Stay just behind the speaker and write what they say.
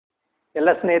ಎಲ್ಲ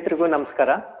ಸ್ನೇಹಿತರಿಗೂ ನಮಸ್ಕಾರ.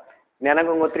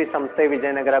 ಜ್ಞಾನಗಂಗೋತ್ರಿ ಸಂಸ್ಥೆ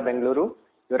ವಿಜಯನಗರ ಬೆಂಗಳೂರು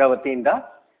ಇವರ ವತಿಯಿಂದ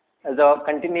as a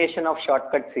continuation of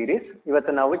shortcut series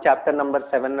ಇವತ್ತು ನಾವು ಚಾಪ್ಟರ್ ನಂಬರ್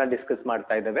 7 ನ ಡಿಸ್ಕಸ್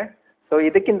ಮಾಡ್ತಾ ಇದ್ದೇವೆ. ಸೊ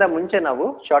ಇದಕ್ಕಿಂತ ಮುಂಚೆ ನಾವು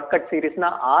ಶಾರ್ಟ್ಕಟ್ ಸೀರೀಸ್ ನ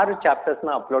 6 ಚಾಪ್ಟರ್ಸ್ ನ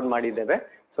ಅಪ್ಲೋಡ್ ಮಾಡಿದ್ದೇವೆ.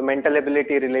 So mental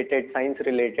ability related, science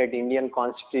related, Indian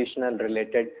constitutional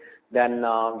related, then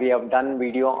we have done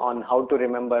video on how to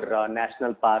remember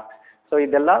national park. So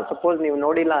ಇದೆಲ್ಲ ಸಪೋಸ್ ನೀವು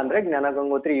ನೋಡಿಲ್ಲ ಅಂದರೆ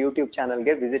ಜ್ಞಾನಗಂಗೋತ್ರಿ ಯೂಟ್ಯೂಬ್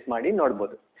ಚಾನಲ್ಗೆ ವಿಸಿಟ್ ಮಾಡಿ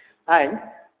ನೋಡ್ಬೋದು. ಆ್ಯಂಡ್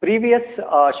ಪ್ರೀವಿಯಸ್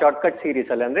ಶಾರ್ಟ್ಕಟ್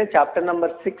ಸೀರೀಸಲ್ಲಿ ಅಂದರೆ ಚಾಪ್ಟರ್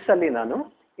ನಂಬರ್ 6 ಅಲ್ಲಿ ನಾನು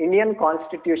Indian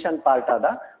constitution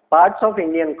parts of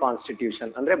Indian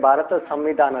constitution ಅಂದರೆ ಭಾರತ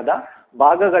ಸಂವಿಧಾನದ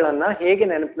ಭಾಗಗಳನ್ನು ಹೇಗೆ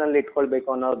ನೆನಪಿನಲ್ಲಿ ಇಟ್ಕೊಳ್ಬೇಕು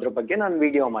ಅನ್ನೋದ್ರ ಬಗ್ಗೆ ನಾನು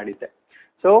ವಿಡಿಯೋ ಮಾಡಿದ್ದೆ.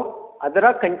 ಸೊ ಅದರ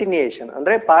ಕಂಟಿನ್ಯೂಯೇಷನ್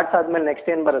ಅಂದರೆ ಪಾರ್ಟ್ಸ್ ಆದಮೇಲೆ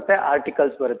ನೆಕ್ಸ್ಟ್ ಏನು ಬರುತ್ತೆ,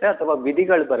 ಆರ್ಟಿಕಲ್ಸ್ ಬರುತ್ತೆ ಅಥವಾ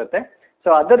ವಿಧಿಗಳು ಬರುತ್ತೆ. ಸೊ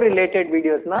ಅದರ್ ರಿಲೇಟೆಡ್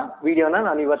ವಿಡಿಯೋನ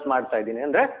ನಾನು ಇವತ್ತು ಮಾಡ್ತಾ ಇದ್ದೀನಿ.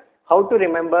 ಅಂದರೆ how to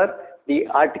remember the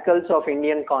articles of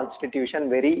Indian constitution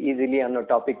very easily ಅನ್ನೋ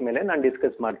ಟಾಪಿಕ್ ಮೇಲೆ ನಾನು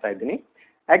ಡಿಸ್ಕಸ್ ಮಾಡ್ತಾ ಇದ್ದೀನಿ.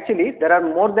 Actually there are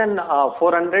more than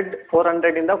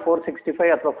 400 ಇಂದ 465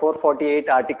 ಅಥವಾ 448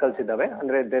 ಆರ್ಟಿಕಲ್ಸ್ ಇದ್ದಾವೆ.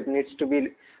 ಅಂದರೆ there needs to be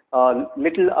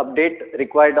little update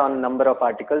required on number of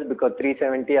articles because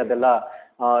 370 ಅದೆಲ್ಲ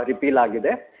ರಿಪೀಲ್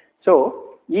ಆಗಿದೆ. ಸೊ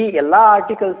ಈ ಎಲ್ಲ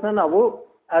ಆರ್ಟಿಕಲ್ಸ್ನ ನಾವು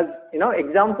as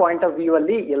exam point of view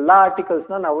ಅಲ್ಲಿ ಎಲ್ಲ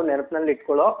ಆರ್ಟಿಕಲ್ಸ್ನ ನಾವು ನೆನಪಿನಲ್ಲಿ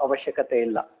ಇಟ್ಕೊಳ್ಳೋ ಅವಶ್ಯಕತೆ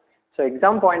ಇಲ್ಲ. So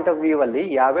exam point of view ಅಲ್ಲಿ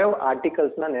ಯಾವ್ಯಾವ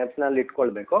ಆರ್ಟಿಕಲ್ಸ್ನ ನೆನಪಿನಲ್ಲಿ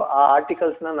ಇಟ್ಕೊಳ್ಬೇಕೋ ಆ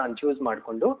ಆರ್ಟಿಕಲ್ಸ್ನ ನಾನು ಚೂಸ್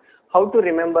ಮಾಡಿಕೊಂಡು how to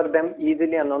remember them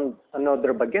easily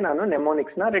ಅನ್ನೋದ್ರ ಬಗ್ಗೆ ನಾನು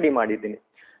ನೆಮೋನಿಕ್ಸ್ನ ರೆಡಿ ಮಾಡಿದ್ದೀನಿ.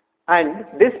 And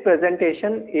this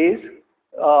presentation is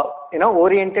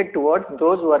oriented towards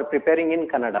those who are preparing ಇನ್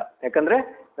ಕನ್ನಡ. ಯಾಕಂದರೆ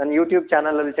ನಾನು ಯೂಟ್ಯೂಬ್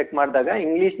ಚಾನಲಲ್ಲಿ ಚೆಕ್ ಮಾಡಿದಾಗ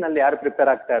ಇಂಗ್ಲೀಷ್ನಲ್ಲಿ ಯಾರು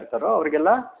ಪ್ರಿಪೇರ್ ಆಗ್ತಾ ಇರ್ತಾರೋ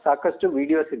ಅವರಿಗೆಲ್ಲ ಸಾಕಷ್ಟು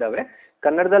ವಿಡಿಯೋಸ್ ಇದ್ದಾವೆ.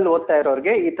 ಕನ್ನಡದಲ್ಲಿ ಓದ್ತಾ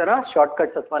ಇರೋರಿಗೆ ಈ ಥರ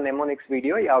ಶಾರ್ಟ್ಕಟ್ಸ್ ಅಥವಾ ನೆಮೋನಿಕ್ಸ್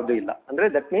ವಿಡಿಯೋ ಯಾವುದೂ ಇಲ್ಲ. ಅಂದರೆ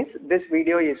that means this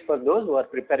video is for those who are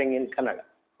preparing in Kannada.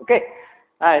 Okay.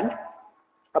 And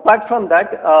apart from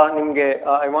that ನಿಮಗೆ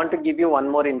I want to give you one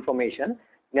more information.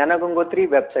 Jnanagangotri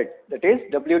website that is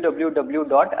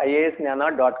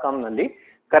www.iasjnana.com ನಲ್ಲಿ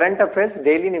ಕರೆಂಟ್ ಅಫೇರ್ಸ್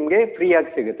ಡೈಲಿ ನಿಮಗೆ free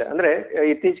ಆಗಿ ಸಿಗುತ್ತೆ. ಅಂದರೆ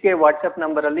ಇತ್ತೀಚೆಗೆ WhatsApp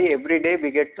ನಂಬರಲ್ಲಿ every day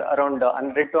we get around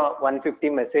 100 to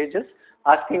 150 messages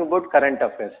asking about current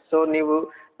affairs. So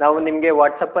ನಾವು ನಿಮಗೆ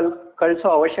ವಾಟ್ಸಪ್ಪಲ್ಲಿ ಕಳಿಸೋ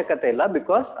ಅವಶ್ಯಕತೆ ಇಲ್ಲ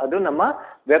ಬಿಕಾಸ್ ಅದು ನಮ್ಮ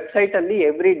ವೆಬ್ಸೈಟಲ್ಲಿ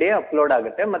ಎವ್ರಿ ಡೇ ಅಪ್ಲೋಡ್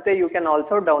ಆಗುತ್ತೆ. ಮತ್ತು you can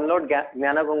also download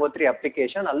Jnanagangotri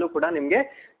application, ಅಲ್ಲೂ ಕೂಡ ನಿಮಗೆ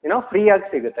ಫ್ರೀ ಆಗಿ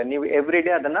ಸಿಗುತ್ತೆ. ನೀವು ಎವ್ರಿ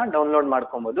ಡೇ ಅದನ್ನು ಡೌನ್ಲೋಡ್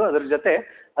ಮಾಡ್ಕೊಬೋದು. ಅದ್ರ ಜೊತೆ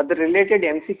ಅದ್ರ ರಿಲೇಟೆಡ್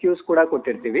MCQs ಕೂಡ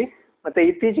ಕೊಟ್ಟಿರ್ತೀವಿ. ಮತ್ತು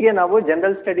ಇತ್ತೀಚೆಗೆ ನಾವು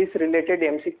ಜನರಲ್ ಸ್ಟಡೀಸ್ ರಿಲೇಟೆಡ್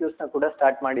MCQsನ ಕೂಡ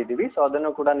ಸ್ಟಾರ್ಟ್ ಮಾಡಿದ್ದೀವಿ. ಸೊ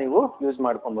ಅದನ್ನು ಕೂಡ ನೀವು ಯೂಸ್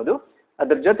ಮಾಡ್ಕೊಬೋದು.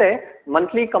 ಅದ್ರ ಜೊತೆ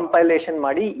ಮಂತ್ಲಿ ಕಂಪೈಲೇಷನ್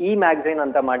ಮಾಡಿ ಮ್ಯಾಗಝೈನ್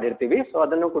ಅಂತ ಮಾಡಿರ್ತೀವಿ. ಸೊ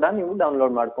ಅದನ್ನು ಕೂಡ ನೀವು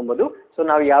ಡೌನ್ಲೋಡ್ ಮಾಡ್ಕೊಬೋದು. ಸೊ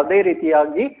ನಾವು ಯಾವುದೇ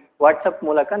ರೀತಿಯಾಗಿ ವಾಟ್ಸಪ್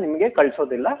ಮೂಲಕ ನಿಮಗೆ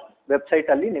ಕಳಿಸೋದಿಲ್ಲ,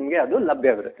 ವೆಬ್ಸೈಟಲ್ಲಿ ನಿಮಗೆ ಅದು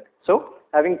ಲಭ್ಯವಿರುತ್ತೆ. So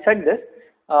having shed this,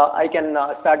 I can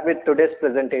start with today's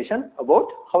presentation about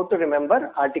how to remember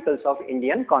articles of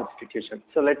Indian Constitution.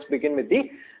 So let's begin with the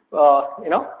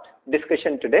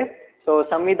discussion today. So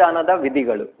ಸಂವಿಧಾನದ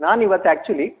ವಿಧಿಗಳು. ನಾನು ಇವತ್ತು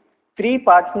ಆ್ಯಕ್ಚುಲಿ 3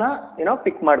 ಪಾರ್ಟ್ಸ್ನ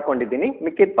ಪಿಕ್ ಮಾಡ್ಕೊಂಡಿದ್ದೀನಿ.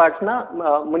 ಮಿಕ್ಕಿದ ಪಾರ್ಟ್ಸ್ನ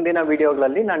ಮುಂದಿನ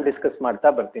ವಿಡಿಯೋಗಳಲ್ಲಿ ನಾನು ಡಿಸ್ಕಸ್ ಮಾಡ್ತಾ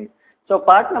ಬರ್ತೀನಿ. ಸೊ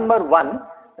ಪಾರ್ಟ್ ನಂಬರ್ 1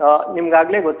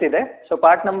 ನಿಮ್ಗಾಗಲೇ ಗೊತ್ತಿದೆ. ಸೊ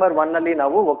ಪಾರ್ಟ್ ನಂಬರ್ 1ನಲ್ಲಿ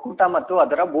ನಾವು ಒಕ್ಕೂಟ ಮತ್ತು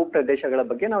ಅದರ ಭೂ ಪ್ರದೇಶಗಳ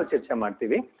ಬಗ್ಗೆ ನಾವು ಚರ್ಚೆ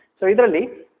ಮಾಡ್ತೀವಿ. ಸೊ ಇದರಲ್ಲಿ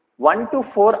 1 to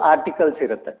 4 ಆರ್ಟಿಕಲ್ಸ್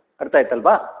ಇರುತ್ತೆ. ಅರ್ಥ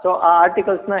ಆಯ್ತಲ್ವಾ? ಸೊ ಆ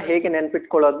ಆರ್ಟಿಕಲ್ಸ್ನ ಹೇಗೆ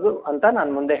ನೆನ್ಪಿಟ್ಕೊಳ್ಳೋದು ಅಂತ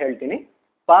ನಾನು ಮುಂದೆ ಹೇಳ್ತೀನಿ.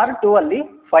 ಪಾರ್ಟ್ 2 ಅಲ್ಲಿ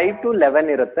 5 to 11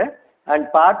 ಇರುತ್ತೆ. ಆ್ಯಂಡ್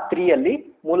ಪಾರ್ಟ್ 3 ಅಲ್ಲಿ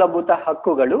ಮೂಲಭೂತ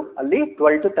ಹಕ್ಕುಗಳು ಅಲ್ಲಿ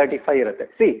 12 to 35 ಇರುತ್ತೆ.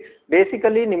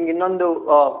 ಬೇಸಿಕಲಿ ನಿಮ್ಗೆ ಇನ್ನೊಂದು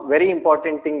very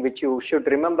important thing which you should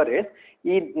remember is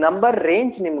ಈ ನಂಬರ್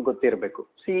ರೇಂಜ್ ನಿಮ್ಗೆ ಗೊತ್ತಿರಬೇಕು.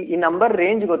 ಈ ನಂಬರ್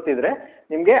ರೇಂಜ್ ಗೊತ್ತಿದ್ರೆ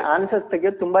ನಿಮಗೆ ಆನ್ಸರ್ಸ್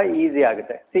ತೆಗೆಯೋದು ತುಂಬ ಈಸಿ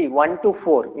ಆಗುತ್ತೆ. 1 to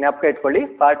 4 ಜ್ಞಾಪಕ ಇಟ್ಕೊಳ್ಳಿ.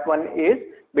 Part 1 is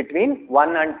between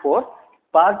 1 and 4.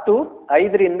 Part 2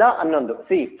 5ರಿಂದ 11.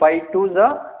 5 2s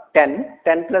 10,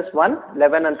 10 plus 1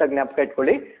 11 ಅಂತ ಜ್ಞಾಪಕ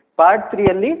ಇಟ್ಕೊಳ್ಳಿ. ಪಾರ್ಟ್ 3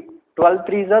 ಅಲ್ಲಿ 12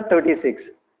 3s 36,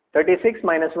 36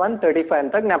 minus 1 35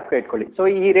 ಅಂತ ಜ್ಞಾಪಕ ಇಟ್ಕೊಳ್ಳಿ. ಸೊ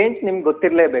ಈ ರೇಂಜ್ ನಿಮ್ಗೆ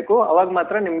ಗೊತ್ತಿರಲೇಬೇಕು. ಅವಾಗ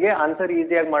ಮಾತ್ರ ನಿಮಗೆ ಆನ್ಸರ್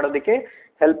ಈಸಿಯಾಗಿ ಮಾಡೋದಕ್ಕೆ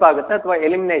ಹೆಲ್ಪ್ ಆಗುತ್ತೆ, ಅಥವಾ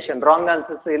ಎಲಿಮಿನೇಷನ್ ರಾಂಗ್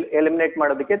ಆನ್ಸರ್ಸ್ ಎಲಿಮಿನೇಟ್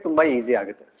ಮಾಡೋದಕ್ಕೆ ತುಂಬ ಈಸಿ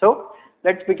ಆಗುತ್ತೆ. So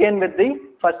let's begin with the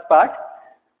first part,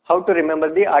 how to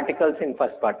remember the articles in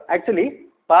first part. Actually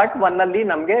part 1ನಲ್ಲಿ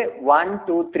ನಮಗೆ 1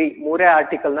 2 3 ಮೂರೇ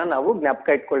ಆರ್ಟಿಕಲ್ನ ನಾವು ಜ್ಞಾಪಕ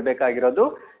ಇಟ್ಕೊಳ್ಬೇಕಾಗಿರೋದು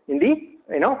in the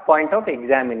point of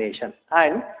examination.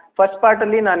 And first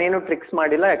ಪಾರ್ಟಲ್ಲಿ ನಾನೇನು ಟ್ರಿಕ್ಸ್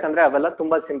ಮಾಡಿಲ್ಲ, ಯಾಕಂದರೆ ಅವೆಲ್ಲ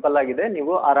ತುಂಬ ಸಿಂಪಲ್ ಆಗಿದೆ,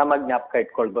 ನೀವು ಆರಾಮಾಗಿ ಜ್ಞಾಪಕ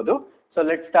ಇಟ್ಕೊಳ್ಬೋದು. So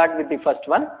let start with the first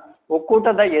one,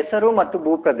 ಒಕ್ಕೂಟದ ಹೆಸರು ಮತ್ತು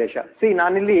ಭೂಪ್ರದೇಶ.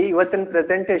 ನಾನಿಲ್ಲಿ ಇವತ್ತಿನ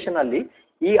ಪ್ರೆಸೆಂಟೇಷನಲ್ಲಿ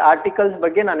ಈ ಆರ್ಟಿಕಲ್ಸ್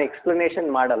ಬಗ್ಗೆ ನಾನು ಎಕ್ಸ್ಪ್ಲನೇಷನ್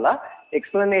ಮಾಡಲ್ಲ.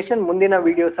 ಎಕ್ಸ್ಪ್ಲನೇಷನ್ ಮುಂದಿನ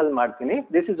ವಿಡಿಯೋಸಲ್ಲಿ ಮಾಡ್ತೀನಿ.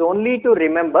 This is only to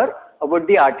remember about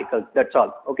the articles, that's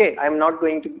all. Okay, I am not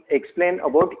going to explain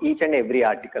about each and every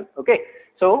article. Okay,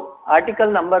 so article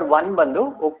number 1 ಬಂದು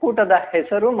ಒಕ್ಕೂಟದ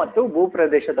ಹೆಸರು ಮತ್ತು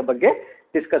ಭೂಪ್ರದೇಶದ ಬಗ್ಗೆ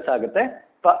ಡಿಸ್ಕಸ್ ಆಗುತ್ತೆ.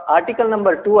 ಆರ್ಟಿಕಲ್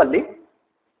ನಂಬರ್ 2 ಅಲ್ಲಿ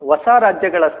ಹೊಸ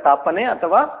ರಾಜ್ಯಗಳ ಸ್ಥಾಪನೆ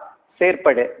ಅಥವಾ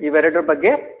ಸೇರ್ಪಡೆ ಇವೆರಡರ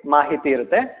ಬಗ್ಗೆ ಮಾಹಿತಿ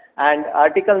ಇರುತ್ತೆ. ಆ್ಯಂಡ್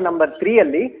ಆರ್ಟಿಕಲ್ ನಂಬರ್ 3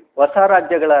 ಅಲ್ಲಿ ಹೊಸ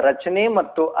ರಾಜ್ಯಗಳ ರಚನೆ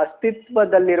ಮತ್ತು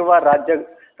ಅಸ್ತಿತ್ವದಲ್ಲಿರುವ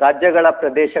ರಾಜ್ಯಗಳ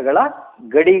ಪ್ರದೇಶಗಳ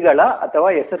ಗಡಿಗಳ ಅಥವಾ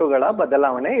ಹೆಸರುಗಳ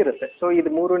ಬದಲಾವಣೆ ಇರುತ್ತೆ. ಸೊ ಇದು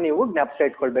 3 ನೀವು ಜ್ಞಾಪಕ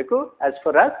ಇಟ್ಕೊಳ್ಬೇಕು as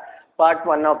far as part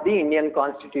 1 of the Indian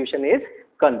constitution is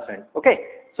concern. Okay,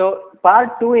 so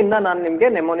part 2 ಇಂದ ನಾನು ನಿಮಗೆ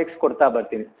ನೆಮೋನಿಕ್ಸ್ ಕೊಡ್ತಾ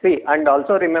ಬರ್ತೀನಿ. C and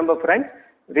also remember friends,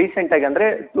 ರೀಸೆಂಟಾಗಿ ಅಂದರೆ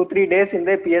 2-3 ಡೇಸ್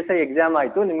ಹಿಂದೆ PSI ಎಕ್ಸಾಮ್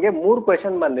ಆಯಿತು, ನಿಮಗೆ 3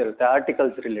 ಕ್ವೆಶನ್ ಬಂದಿರುತ್ತೆ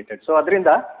ಆರ್ಟಿಕಲ್ಸ್ ರಿಲೇಟೆಡ್. ಸೊ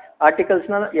ಅದರಿಂದ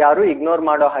ಆರ್ಟಿಕಲ್ಸ್ನ ಯಾರು ಇಗ್ನೋರ್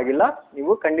ಮಾಡೋ ಹಾಗಿಲ್ಲ,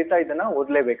 ನೀವು ಖಂಡಿತ ಇದನ್ನು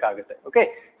ಓದಲೇಬೇಕಾಗುತ್ತೆ. Okay,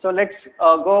 so let's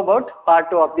go about part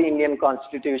 2 of the Indian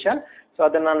constitution. So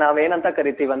ಅದನ್ನು ನಾವೇನಂತ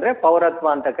ಕರಿತೀವಿ ಅಂದರೆ ಪೌರತ್ವ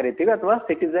ಅಂತ ಕರಿತೀವಿ ಅಥವಾ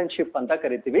ಸಿಟಿಸನ್ಶಿಪ್ ಅಂತ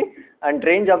ಕರಿತೀವಿ. And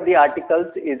range of the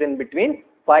articles is in between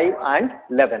 5 and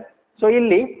 11. So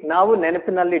ಇಲ್ಲಿ ನಾವು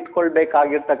ನೆನಪಿನಲ್ಲಿ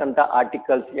ಇಟ್ಕೊಳ್ಬೇಕಾಗಿರ್ತಕ್ಕಂಥ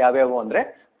ಆರ್ಟಿಕಲ್ಸ್ ಯಾವ್ಯಾವು ಅಂದರೆ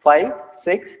 5,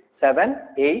 6, 7,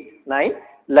 8, 9,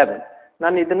 11.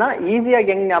 ನಾನು ಇದನ್ನ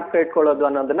ಈಸಿಯಾಗಿ ಹೆಂಗೆ ಜ್ಞಾಪಕ ಇಟ್ಕೊಳ್ಳೋದು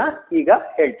ಅನ್ನೋದನ್ನ ಈಗ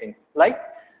ಹೇಳ್ತೀನಿ. Like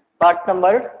part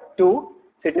number 2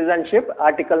 citizenship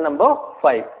article number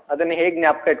 5 ಅದನ್ನು ಹೇಗೆ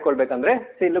ಜ್ಞಾಪಕ ಇಟ್ಕೊಳ್ಬೇಕಂದ್ರೆ,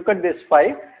 C look at this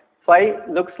 5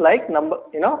 looks like number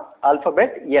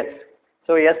alphabet S.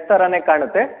 So S ಥರನೇ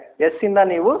ಕಾಣುತ್ತೆ. ಎಸ್ ಇಂದ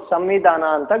ನೀವು ಸಂವಿಧಾನ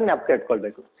ಅಂತ ಜ್ಞಾಪಕ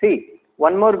ಇಟ್ಕೊಳ್ಬೇಕು. C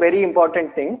one more very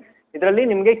important thing, ಇದರಲ್ಲಿ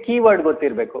ನಿಮಗೆ ಕೀವರ್ಡ್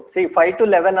ಗೊತ್ತಿರಬೇಕು. ಸಿ 5 to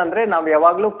 11 ಅಂದರೆ ನಾವು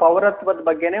ಯಾವಾಗಲೂ ಪೌರತ್ವದ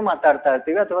ಬಗ್ಗೆನೇ ಮಾತಾಡ್ತಾ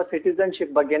ಇರ್ತೀವಿ ಅಥವಾ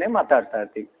ಸಿಟಿಸನ್ಶಿಪ್ ಬಗ್ಗೆನೇ ಮಾತಾಡ್ತಾ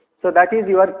ಇರ್ತೀವಿ. So that is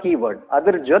your keyword.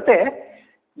 ಅದ್ರ ಜೊತೆ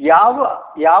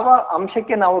ಯಾವ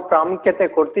ಅಂಶಕ್ಕೆ ನಾವು ಪ್ರಾಮುಖ್ಯತೆ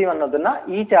ಕೊಡ್ತೀವಿ ಅನ್ನೋದನ್ನ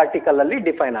ಈಚ್ ಆರ್ಟಿಕಲ್ ಅಲ್ಲಿ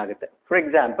ಡಿಫೈನ್ ಆಗುತ್ತೆ. For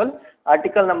example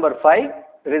article number 5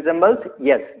 resembles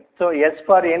S. So S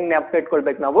for ಏನು ಜ್ಞಾಪಕ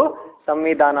ಇಟ್ಕೊಳ್ಬೇಕು ನಾವು?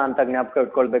 ಸಂವಿಧಾನ ಅಂತ ಜ್ಞಾಪಕ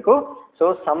ಇಟ್ಕೊಳ್ಬೇಕು. ಸೊ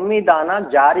ಸಂವಿಧಾನ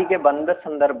ಜಾರಿಗೆ ಬಂದ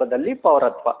ಸಂದರ್ಭದಲ್ಲಿ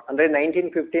ಪೌರತ್ವ ಅಂದರೆ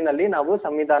 1915 ನಾವು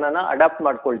ಸಂವಿಧಾನನ ಅಡಾಪ್ಟ್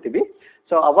ಮಾಡ್ಕೊಳ್ತೀವಿ.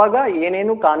 ಸೊ ಅವಾಗ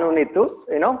ಏನೇನು ಕಾನೂನಿತ್ತು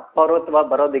ಪೌರತ್ವ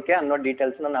ಬರೋದಕ್ಕೆ ಅನ್ನೋ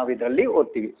ಡೀಟೇಲ್ಸ್ನ ನಾವು ಇದರಲ್ಲಿ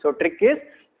ಓದ್ತೀವಿ. So trick is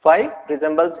 5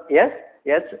 resembles S,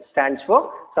 S stands for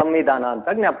ಸಂವಿಧಾನ ಅಂತ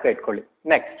ಜ್ಞಾಪಕ ಇಟ್ಕೊಳ್ಳಿ.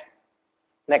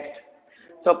 Next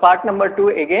so part number 2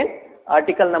 again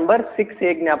article number 6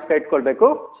 ಹೇಗೆ ಜ್ಞಾಪಕ ಇಟ್ಕೊಳ್ಬೇಕು?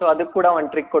 ಸೊ ಅದಕ್ಕೆ ಕೂಡ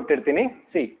ಒಂದು ಟ್ರಿಕ್ ಕೊಟ್ಟಿರ್ತೀನಿ.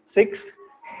 C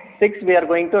 6 we are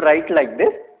going to right like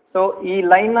this. So ಈ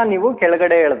ಲೈನ್ನ ನೀವು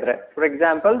ಕೆಳಗಡೆ ಹೇಳಿದ್ರೆ, for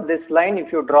example this line if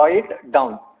you draw it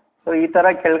down, so ಈ ಥರ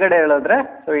ಕೆಳಗಡೆ ಹೇಳಿದ್ರೆ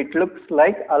so it looks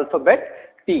like alphabet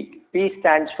P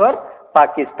stands for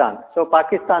Pakistan. So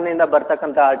ಪಾಕಿಸ್ತಾನದಿಂದ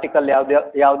ಬರ್ತಕ್ಕಂಥ ಆರ್ಟಿಕಲ್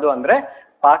ಯಾವುದು ಅಂದರೆ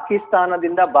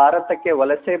ಪಾಕಿಸ್ತಾನದಿಂದ ಭಾರತಕ್ಕೆ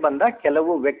ವಲಸೆ ಬಂದ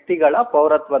ಕೆಲವು ವ್ಯಕ್ತಿಗಳ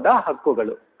ಪೌರತ್ವದ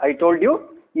ಹಕ್ಕುಗಳು. ಐ ಟೋಲ್ಡ್ ಯು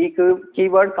ಈ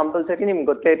ಕೀವರ್ಡ್ ಕಂಪಲ್ಸರಿ ನಿಮ್ಗೆ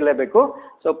ಗೊತ್ತೇ ಇರಲೇಬೇಕು.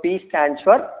 So P stands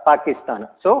for Pakistan.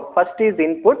 So first is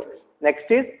input,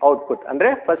 next is output. ಅಂದರೆ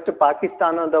ಫಸ್ಟ್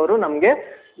ಪಾಕಿಸ್ತಾನದವರು ನಮಗೆ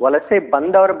ವಲಸೆ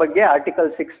ಬಂದವರ ಬಗ್ಗೆ ಆರ್ಟಿಕಲ್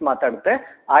 6 ಮಾತಾಡುತ್ತೆ.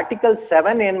 ಆರ್ಟಿಕಲ್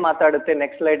 7 ಏನು ಮಾತಾಡುತ್ತೆ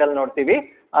ನೆಕ್ಸ್ಟ್ ಸ್ಲೈಡಲ್ಲಿ ನೋಡ್ತೀವಿ.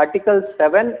 ಆರ್ಟಿಕಲ್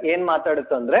 7 ಏನು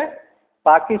ಮಾತಾಡುತ್ತೆ ಅಂದರೆ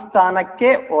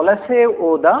ಪಾಕಿಸ್ತಾನಕ್ಕೆ ವಲಸೆ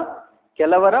ಹೋದ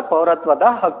ಕೆಲವರ ಪೌರತ್ವದ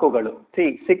ಹಕ್ಕುಗಳು.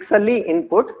 6 ಅಲ್ಲಿ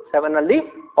ಇನ್ಪುಟ್, 7 ಅಲ್ಲಿ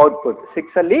ಔಟ್ಪುಟ್.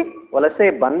 6 ಅಲ್ಲಿ ವಲಸೆ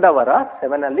ಬಂದವರ,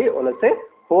 7 ಅಲ್ಲಿ ವಲಸೆ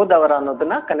ಹೋದವರ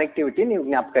ಅನ್ನೋದನ್ನ ಕನೆಕ್ಟಿವಿಟಿ ನೀವು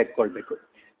ಜ್ಞಾಪಕ ಇಟ್ಕೊಳ್ಬೇಕು.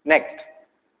 ನೆಕ್ಸ್ಟ್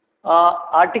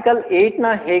ಆರ್ಟಿಕಲ್ 8ನ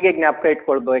ಹೇಗೆ ಜ್ಞಾಪಕ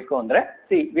ಇಟ್ಕೊಳ್ಬೇಕು ಅಂದರೆ,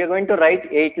 we are going to right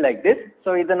 8 like this.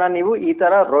 So ಇದನ್ನ ನೀವು ಈ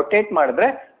ಥರ ರೊಟೇಟ್ ಮಾಡಿದ್ರೆ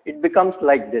it becomes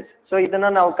like this. So ಇದನ್ನ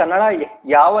ನಾವು ಕನ್ನಡ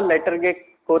ಯಾವ ಲೆಟರ್ಗೆ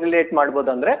ಕೋರಿಲೇಟ್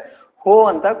ಮಾಡ್ಬೋದು ಅಂದರೆ ಹೋ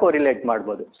ಅಂತ ಕೋರಿಲೇಟ್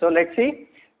ಮಾಡ್ಬೋದು. ಸೊ ಲೆಟ್ಸ್ ಸಿ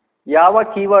ಯಾವ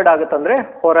ಕೀವರ್ಡ್ ಆಗುತ್ತಂದ್ರೆ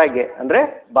ಹೊರಗೆ, ಅಂದರೆ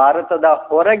ಭಾರತದ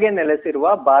ಹೊರಗೆ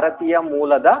ನೆಲೆಸಿರುವ ಭಾರತೀಯ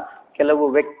ಮೂಲದ ಕೆಲವು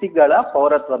ವ್ಯಕ್ತಿಗಳ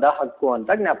ಪೌರತ್ವದ ಹಕ್ಕು ಅಂತ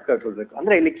ಜ್ಞಾಪಕ ಇಟ್ಕೊಳ್ಬೇಕು.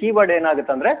 ಅಂದರೆ ಇಲ್ಲಿ ಕೀವರ್ಡ್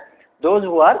ಏನಾಗುತ್ತೆ ಅಂದರೆ ದೋಸ್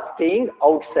ಹೂ ಆರ್ ಸ್ಟೇಯಿಂಗ್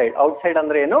ಔಟ್ಸೈಡ್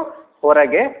ಅಂದರೆ ಏನು?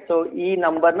 ಹೊರಗೆ. ಸೊ ಈ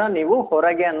ನಂಬರ್ನ ನೀವು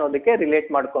ಹೊರಗೆ ಅನ್ನೋದಕ್ಕೆ ರಿಲೇಟ್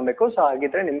ಮಾಡ್ಕೊಬೇಕು. ಸೊ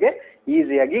ಹಾಗಿದ್ರೆ ನಿಮಗೆ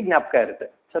ಈಸಿಯಾಗಿ ಜ್ಞಾಪಕ ಇರುತ್ತೆ.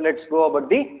 So let's go about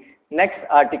the next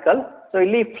article. So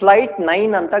ಇಲ್ಲಿ ಫ್ಲೈಟ್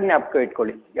 9 ಅಂತ ಜ್ಞಾಪಕ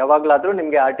ಇಟ್ಕೊಳ್ಳಿ. ಯಾವಾಗಲಾದರೂ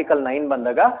ನಿಮಗೆ ಆರ್ಟಿಕಲ್ 9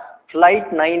 ಬಂದಾಗ ಫ್ಲೈಟ್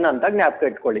 9 ಅಂತ ಜ್ಞಾಪಕ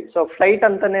ಇಟ್ಕೊಳ್ಳಿ. ಸೊ ಫ್ಲೈಟ್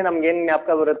ಅಂತಾನೆ ನಮ್ಗೆ ಏನು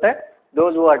ಜ್ಞಾಪಕ ಬರುತ್ತೆ?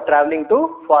 ದೋಸ್ who are travelling to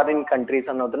foreign countries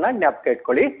ಅನ್ನೋದನ್ನ ಜ್ಞಾಪಕ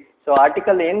ಇಟ್ಕೊಳ್ಳಿ. ಸೊ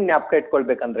ಆರ್ಟಿಕಲ್ ಏನು ಜ್ಞಾಪಕ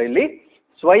ಇಟ್ಕೊಳ್ಬೇಕಂದ್ರೆ ಇಲ್ಲಿ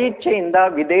ಸ್ವಇಚ್ಛೆಯಿಂದ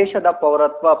ವಿದೇಶದ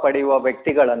ಪೌರತ್ವ ಪಡೆಯುವ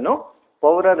ವ್ಯಕ್ತಿಗಳನ್ನು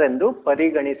ಪೌರರೆಂದು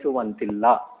ಪರಿಗಣಿಸುವಂತಿಲ್ಲ.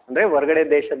 ಅಂದರೆ ಹೊರಗಡೆ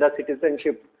ದೇಶದ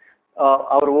ಸಿಟಿಸನ್ಶಿಪ್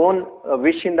ಅವ್ರ ಓನ್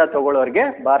ವಿಶ್ ಇಂದ ತಗೊಳ್ಳೋರಿಗೆ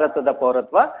ಭಾರತದ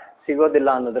ಪೌರತ್ವ ಸಿಗೋದಿಲ್ಲ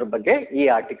ಅನ್ನೋದ್ರ ಬಗ್ಗೆ ಈ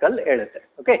ಆರ್ಟಿಕಲ್ ಹೇಳುತ್ತೆ.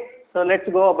 Okay, so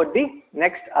let's go about the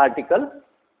next article,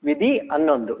 ವಿಧಿ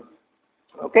 11.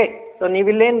 ಓಕೆ, ಸೊ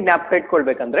ನೀವಿಲ್ಲೇನು ಜ್ಞಾಪಕ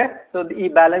ಇಟ್ಕೊಳ್ಬೇಕಂದ್ರೆ, ಸೊ ಈ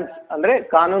ಬ್ಯಾಲೆನ್ಸ್ ಅಂದರೆ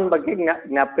ಕಾನೂನು ಬಗ್ಗೆ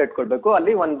ಜ್ಞಾಪಕ ಇಟ್ಕೊಳ್ಬೇಕು.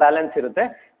 ಅಲ್ಲಿ ಒಂದು ಬ್ಯಾಲೆನ್ಸ್ ಇರುತ್ತೆ,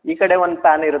 ಈ ಕಡೆ ಒಂದು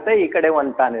ಪ್ಯಾನ್ ಇರುತ್ತೆ, ಈ ಕಡೆ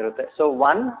ಒಂದು ಪ್ಯಾನ್ ಇರುತ್ತೆ. So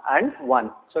 1 and 1,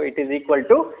 so it is equal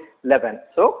to 11.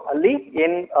 So ಅಲ್ಲಿ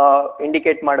ಏನು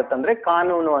ಇಂಡಿಕೇಟ್ ಮಾಡುತ್ತೆ ಅಂದರೆ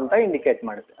ಕಾನೂನು ಅಂತ ಇಂಡಿಕೇಟ್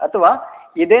ಮಾಡುತ್ತೆ. ಅಥವಾ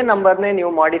ಇದೇ ನಂಬರ್ನೇ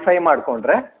ನೀವು ಮಾಡಿಫೈ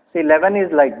ಮಾಡಿಕೊಂಡ್ರೆ 11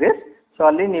 ಈಸ್ ಲೈಕ್ ದಿಸ್. ಸೊ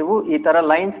ಅಲ್ಲಿ ನೀವು ಈ ಥರ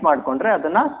ಲೈನ್ಸ್ ಮಾಡಿಕೊಂಡ್ರೆ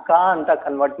ಅದನ್ನು ಕಾ ಅಂತ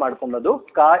ಕನ್ವರ್ಟ್ ಮಾಡ್ಕೊಬೋದು.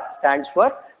 ಕಾ ಸ್ಟ್ಯಾಂಡ್ಸ್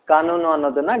ಫಾರ್ ಕಾನೂನು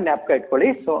ಅನ್ನೋದನ್ನ ಜ್ಞಾಪಕ ಇಟ್ಕೊಳ್ಳಿ.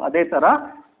 ಸೊ ಅದೇ ಥರ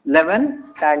 11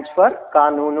 ಸ್ಟ್ಯಾಂಡ್ಸ್ ಫಾರ್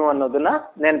ಕಾನೂನು ಅನ್ನೋದನ್ನ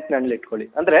ನೆನಪಿನಲ್ಲಿ ಇಟ್ಕೊಳ್ಳಿ.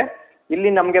 ಅಂದರೆ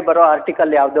ಇಲ್ಲಿ ನಮಗೆ ಬರೋ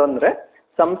ಆರ್ಟಿಕಲ್ ಯಾವುದು ಅಂದರೆ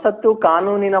ಸಂಸತ್ತು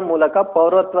ಕಾನೂನಿನ ಮೂಲಕ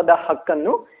ಪೌರತ್ವದ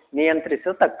ಹಕ್ಕನ್ನು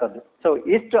ನಿಯಂತ್ರಿಸತಕ್ಕದ್ದು. ಸೊ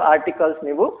ಇಷ್ಟು ಆರ್ಟಿಕಲ್ಸ್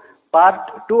ನೀವು part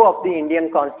 2 of the Indian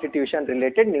constitution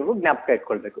related ನೀವು ಜ್ಞಾಪಕ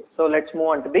ಇಟ್ಕೊಳ್ಬೇಕು. So let's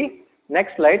move on to the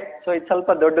next slide. So ಇದು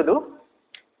ಸ್ವಲ್ಪ ದೊಡ್ಡದು.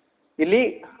 ಇಲ್ಲಿ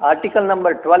ಆರ್ಟಿಕಲ್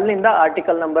ನಂಬರ್ 12 ಇಂದ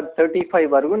ಆರ್ಟಿಕಲ್ ನಂಬರ್ 35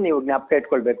 ವರೆಗೂ ನೀವು ಜ್ಞಾಪಕ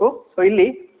ಇಟ್ಕೊಳ್ಬೇಕು. ಸೊ ಇಲ್ಲಿ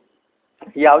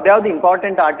ಯಾವ್ದಾವ್ದು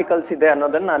ಇಂಪಾರ್ಟೆಂಟ್ ಆರ್ಟಿಕಲ್ಸ್ ಇದೆ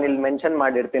ಅನ್ನೋದನ್ನ ನಾನು ಇಲ್ಲಿ ಮೆನ್ಷನ್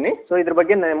ಮಾಡಿರ್ತೀನಿ. ಸೊ ಇದ್ರ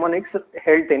ಬಗ್ಗೆ ನೆಮೋನಿಕ್ಸ್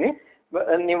ಹೇಳ್ತೀನಿ.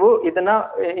 ನೀವು ಇದನ್ನ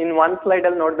ಇನ್ ಒನ್ ಸ್ಲೈಡ್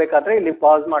ಅಲ್ಲಿ ನೋಡ್ಬೇಕಾದ್ರೆ ಇಲ್ಲಿ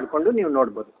ಪಾಸ್ ಮಾಡ್ಕೊಂಡು ನೀವು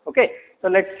ನೋಡ್ಬೋದು. Okay, so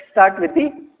let's start with the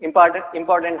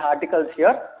important articles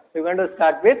here. You going to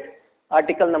start with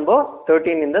article number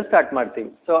 13 ಇಂದ ಸ್ಟಾರ್ಟ್ ಮಾಡ್ತೀವಿ.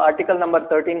 So article number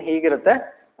 13 ಹೀಗಿರುತ್ತೆ.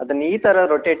 ಅದನ್ನ ಈ ತರ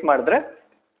ರೊಟೇಟ್ ಮಾಡಿದ್ರೆ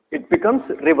ಇಟ್ ಬಿಕಮ್ಸ್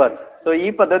ರಿವರ್ಸ್. ಸೊ ಈ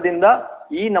ಪದದಿಂದ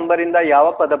ಈ ನಂಬರಿಂದ ಯಾವ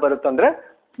ಪದ ಬರುತ್ತಂದ್ರೆ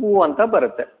ಪೂ ಅಂತ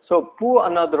ಬರುತ್ತೆ. ಸೊ ಪೂ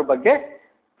ಅನ್ನೋದ್ರ ಬಗ್ಗೆ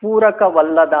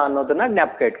ಪೂರಕವಲ್ಲದ ಅನ್ನೋದನ್ನ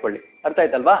ಜ್ಞಾಪಕ ಇಟ್ಕೊಳ್ಳಿ. ಅರ್ಥ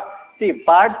ಆಯ್ತಲ್ವಾ?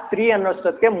 ಪಾರ್ಟ್ 3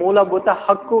 ಅನ್ನೋಷ್ಟೊತ್ತಿಗೆ ಮೂಲಭೂತ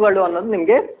ಹಕ್ಕುಗಳು ಅನ್ನೋದು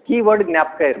ನಿಮಗೆ ಕೀವರ್ಡ್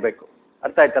ಜ್ಞಾಪಕ ಇರಬೇಕು.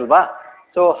 ಅರ್ಥ ಆಯ್ತಲ್ವಾ?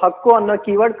 ಸೊ ಹಕ್ಕು ಅನ್ನೋ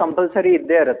ಕೀವರ್ಡ್ ಕಂಪಲ್ಸರಿ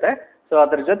ಇದ್ದೇ ಇರುತ್ತೆ. ಸೊ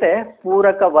ಅದ್ರ ಜೊತೆ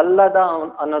ಪೂರಕವಲ್ಲದ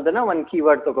ಅನ್ನೋದನ್ನ ಒಂದು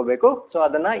ಕೀವರ್ಡ್ ತಗೋಬೇಕು. ಸೊ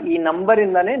ಅದನ್ನ ಈ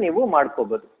ನಂಬರಿಂದಾನೇ ನೀವು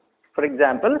ಮಾಡ್ಕೋಬಹುದು. ಫಾರ್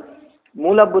ಎಕ್ಸಾಂಪಲ್,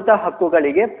 ಮೂಲಭೂತ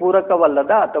ಹಕ್ಕುಗಳಿಗೆ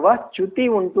ಪೂರಕವಲ್ಲದ ಅಥವಾ ಚ್ಯುತಿ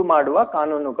ಉಂಟು ಮಾಡುವ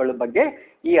ಕಾನೂನುಗಳ ಬಗ್ಗೆ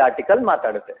ಈ article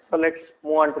ಮಾತಾಡುತ್ತೆ. So let's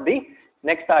move on to the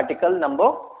next article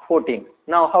number 14.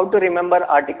 ನಾವು how to remember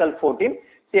article 14?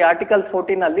 Article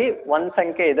 14 ಅಲ್ಲಿ ಒಂದ್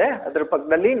ಸಂಖ್ಯೆ ಇದೆ, ಅದ್ರ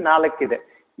ಪಕ್ಕದಲ್ಲಿ 4 ಇದೆ.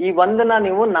 ಈ ಒಂದನ್ನ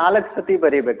ನೀವು 4 ಸತಿ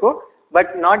ಬರೀಬೇಕು,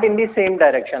 but not in the same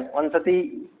direction. ಒಂದ್ಸತಿ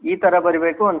ಈ ತರ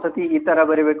ಬರಿಬೇಕು, ಒಂದ್ಸತಿ ಈ ತರ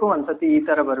ಬರಿಬೇಕು, ಒಂದ್ಸತಿ ಈ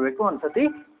ತರ ಬರಬೇಕು, ಒಂದ್ಸತಿ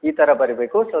ಈ ತರ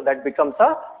ಬರಿಬೇಕು. So that becomes a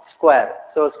square.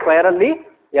 So square ಅಲ್ಲಿ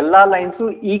ಎಲ್ಲಾ ಲೈನ್ಸು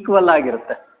ಈಕ್ವಲ್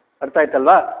ಆಗಿರುತ್ತೆ. ಅರ್ಥ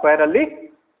ಆಯ್ತಲ್ವಾ? ಸ್ಕ್ವೇರ್ ಅಲ್ಲಿ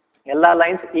ಎಲ್ಲಾ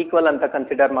ಲೈನ್ಸ್ ಈಕ್ವಲ್ ಅಂತ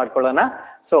ಕನ್ಸಿಡರ್ ಮಾಡ್ಕೊಳ್ಳೋಣ.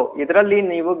 ಸೊ ಇದರಲ್ಲಿ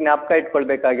ನೀವು ಜ್ಞಾಪಕ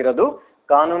ಇಟ್ಕೊಳ್ಬೇಕಾಗಿರೋದು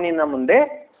ಕಾನೂನಿನ ಮುಂದೆ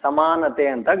ಸಮಾನತೆ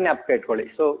ಅಂತ ಜ್ಞಾಪಕ ಇಟ್ಕೊಳ್ಳಿ.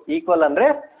 ಸೊ ಈಕ್ವಲ್ ಅಂದ್ರೆ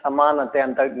ಸಮಾನತೆ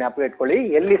ಅಂತ ಜ್ಞಾಪಕ ಇಟ್ಕೊಳ್ಳಿ.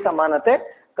 ಎಲ್ಲಿ ಸಮಾನತೆ?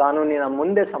 ಕಾನೂನಿನ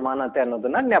ಮುಂದೆ ಸಮಾನತೆ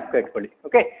ಅನ್ನೋದನ್ನ ಜ್ಞಾಪಕ ಇಟ್ಕೊಳ್ಳಿ.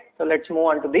 Okay, so let's move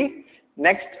on to the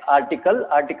next article,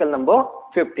 article number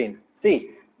 15.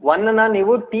 One ನ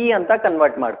ನೀವು ಟಿ ಅಂತ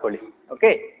ಕನ್ವರ್ಟ್ ಮಾಡ್ಕೊಳ್ಳಿ.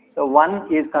 Okay, so 1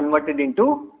 is converted into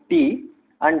T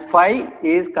and 5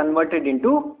 is converted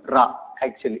into Ra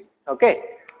actually. Okay,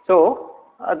 so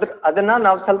ಅದನ್ನ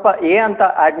ನಾವು ಸ್ವಲ್ಪ ಎ ಅಂತ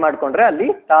ಆಡ್ ಮಾಡ್ಕೊಂಡ್ರೆ ಅಲ್ಲಿ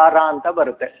ತಾರಾ ಅಂತ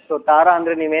ಬರುತ್ತೆ. ಸೊ ತಾರಾ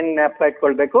ಅಂದ್ರೆ ನೀವೇನ್ ಜ್ಞಾಪಕ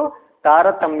ಇಟ್ಕೊಳ್ಬೇಕು?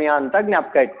 ತಾರತಮ್ಯ ಅಂತ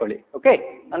ಜ್ಞಾಪಕ ಇಟ್ಕೊಳ್ಳಿ. ಓಕೆ,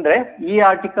 ಅಂದ್ರೆ ಈ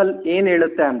ಆರ್ಟಿಕಲ್ ಏನ್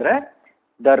ಹೇಳುತ್ತೆ ಅಂದ್ರೆ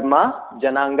ಧರ್ಮ,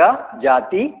 ಜನಾಂಗ,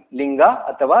 ಜಾತಿ, ಲಿಂಗ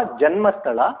ಅಥವಾ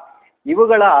ಜನ್ಮಸ್ಥಳ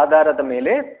ಇವುಗಳ ಆಧಾರದ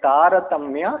ಮೇಲೆ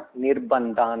ತಾರತಮ್ಯ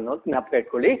ನಿರ್ಬಂಧ ಅನ್ನೋದು ಜ್ಞಾಪಕ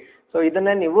ಇಟ್ಕೊಳ್ಳಿ. ಸೊ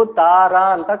ಇದನ್ನೇ ನೀವು ತಾರಾ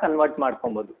ಅಂತ ಕನ್ವರ್ಟ್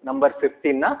ಮಾಡ್ಕೊಬಹುದು ನಂಬರ್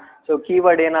 15ನ. ಸೊ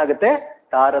ಕೀವರ್ಡ್ ಏನಾಗುತ್ತೆ?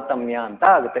 ತಾರತಮ್ಯ ಅಂತ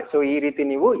ಆಗುತ್ತೆ. ಸೊ ಈ ರೀತಿ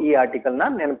ನೀವು ಈ ಆರ್ಟಿಕಲ್ ನ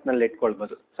ನೆನಪಿನಲ್ಲಿ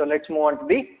ಇಟ್ಕೊಳ್ಬಹುದು. So let's move on to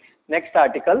the next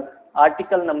article,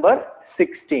 article number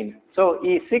 16. So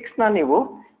ಈ 6 ನ ನೀವು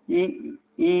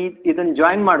ಇದನ್ನ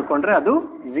ಜಾಯಿನ್ ಮಾಡ್ಕೊಂಡ್ರೆ ಅದು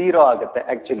 0 ಆಗುತ್ತೆ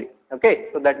actually. Okay,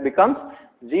 so that becomes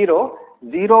 0.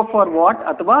 0 for what?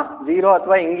 ಅಥವಾ 0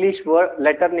 ಅಥವಾ ಇಂಗ್ಲಿಷ್ ವರ್ಡ್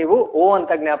ಲೆಟರ್ ನೀವು ಓ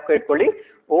ಅಂತ ಜ್ಞಾಪಕ ಇಟ್ಕೊಳ್ಳಿ.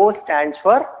 ಓ ಸ್ಟ್ಯಾಂಡ್ಸ್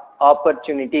ಫಾರ್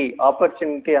ಆಪರ್ಚುನಿಟಿ.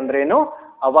 ಆಪರ್ಚುನಿಟಿ ಅಂದ್ರೇನು?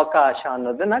 ಅವಕಾಶ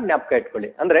ಅನ್ನೋದನ್ನ ಜ್ಞಾಪಕ ಇಟ್ಕೊಳ್ಳಿ.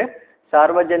 ಅಂದ್ರೆ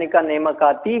ಸಾರ್ವಜನಿಕ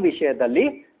ನೇಮಕಾತಿ ವಿಷಯದಲ್ಲಿ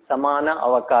ಸಮಾನ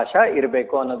ಅವಕಾಶ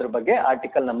ಇರಬೇಕು ಅನ್ನೋದ್ರ ಬಗ್ಗೆ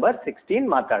article number 16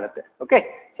 ಮಾತಾಡುತ್ತೆ. Okay,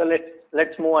 so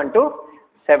let's move on to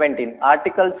 17.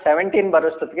 Article 17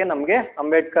 ಬರೋಷ್ಟೊತ್ತಿಗೆ ನಮಗೆ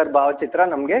ಅಂಬೇಡ್ಕರ್ ಭಾವಚಿತ್ರ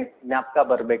ನಮಗೆ ಜ್ಞಾಪಕ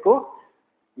ಬರಬೇಕು.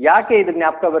 ಯಾಕೆ ಇದು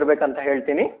ಜ್ಞಾಪಕ ಬರ್ಬೇಕಂತ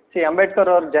ಹೇಳ್ತೀನಿ.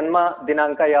 ಅಂಬೇಡ್ಕರ್ ಅವ್ರ ಜನ್ಮ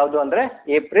ದಿನಾಂಕ ಯಾವುದು ಅಂದ್ರೆ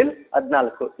ಏಪ್ರಿಲ್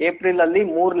 14. ಏಪ್ರಿಲ್ ಅಲ್ಲಿ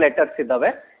 3 ಲೆಟರ್ಸ್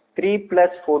ಇದ್ದಾವೆ. 3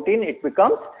 + 14 it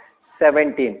becomes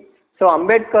 17. So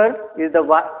Ambedkar is the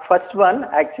first one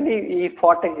actually he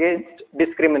fought against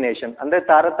discrimination. ಅಂದ್ರೆ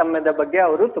ತಾರತಮ್ಯದ ಬಗ್ಗೆ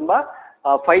ಅವರು ತುಂಬಾ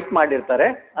ಫೈಟ್ ಮಾಡಿರ್ತಾರೆ.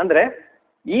 ಅಂದ್ರೆ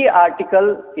ಈ article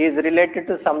is related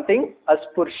to something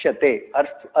ಅಸ್ಪೃಶ್ಯತೆ,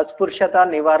 ಅಸ್ಪೃಶ್ಯತಾ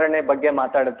ನಿವಾರಣೆ ಬಗ್ಗೆ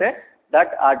ಮಾತಾಡುತ್ತೆ.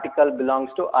 That article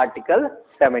belongs to article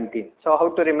 17. So how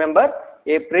to remember?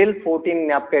 April 14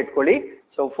 ಜ್ಞಾಪಕ ಇಟ್ಕೊಳ್ಳಿ.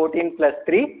 So 14 +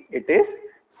 3 it is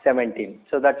 17.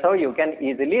 So that's how you can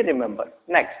easily remember.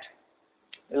 Next,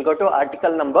 we'll go to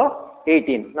article number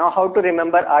 18. Now how to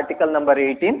remember article number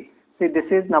 18? See, this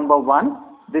is number 1.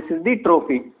 This is the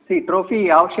trophy. See, trophy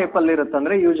ಯಾವ shape ಅಲ್ಲಿ ಇರುತ್ತೆ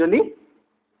ಅಂದ್ರೆ usually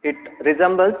it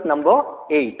resembles number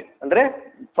 8. ಅಂದ್ರೆ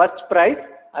first prize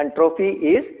and trophy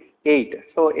is 8.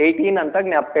 So 18 ಅಂತ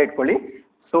ಜ್ಞಾಪಕ ಇಟ್ಕೊಳ್ಳಿ.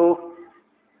 So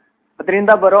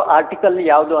ಅದರಿಂದ ಬರೋ ಆರ್ಟಿಕಲ್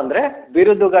ಯಾವುದು ಅಂದ್ರೆ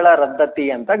ಬಿರುದುಗಳ ರದ್ದತಿ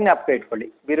ಅಂತ ಜ್ಞಾಪಕ ಇಟ್ಕೊಳ್ಳಿ.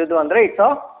 ಬಿರುದು ಅಂದ್ರೆ it's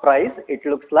a price. It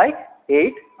looks like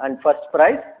 8 and first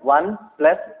prize 1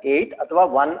 + 8 ಅಥವಾ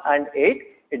 1 and 8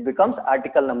 it becomes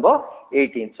article number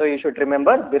 18. So you should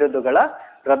remember ಬಿರುದುಗಳ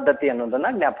ರದ್ದತಿ ಅನ್ನೋದನ್ನ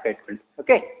ಜ್ಞಾಪಕ ಇಟ್ಕೊಳ್ಳಿ.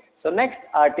 ಓಕೆ, ಸೊ ನೆಕ್ಸ್ಟ್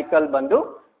ಆರ್ಟಿಕಲ್ ಬಂದು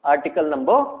article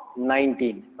number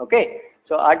 19. Okay,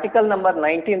 so article number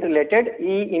 19 related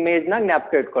ಈ ಇಮೇಜ್ ನ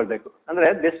ಜ್ಞಾಪಕ ಇಟ್ಕೊಳ್ಬೇಕು. ಅಂದ್ರೆ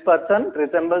ದಿಸ್ ಪರ್ಸನ್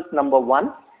ರಿಸೆಂಬಲ್ಸ್ ನಂಬರ್ 1.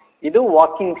 ಇದು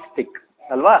ವಾಕಿಂಗ್ ಸ್ಟಿಕ್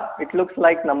ಅಲ್ವಾ? It looks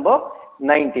like number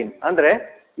 19. ಅಂದ್ರೆ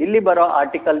ಇಲ್ಲಿ ಬರೋ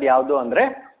ಆರ್ಟಿಕಲ್ ಯಾವುದು ಅಂದ್ರೆ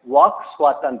ವಾಕ್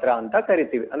ಸ್ವಾತಂತ್ರ್ಯ ಅಂತ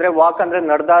ಕರಿತೀವಿ. ಅಂದರೆ ವಾಕ್ ಅಂದರೆ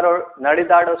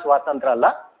ನಡೆದಾಡೋ ಸ್ವಾತಂತ್ರ್ಯ ಅಲ್ಲ,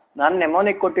 ನಾನು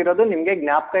ನೆಮೋನಿಕ್ ಕೊಟ್ಟಿರೋದು ನಿಮಗೆ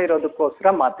ಜ್ಞಾಪಕ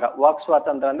ಇರೋದಕ್ಕೋಸ್ಕರ ಮಾತ್ರ. ವಾಕ್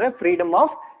ಸ್ವಾತಂತ್ರ್ಯ ಅಂದರೆ ಫ್ರೀಡಮ್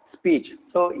ಆಫ್ ಸ್ಪೀಚ್.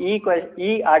 ಸೊ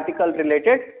ಈ ಆರ್ಟಿಕಲ್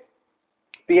ರಿಲೇಟೆಡ್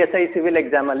PSI ಸಿವಿಲ್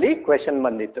ಎಕ್ಸಾಮಲ್ಲಿ ಕ್ವೆಶನ್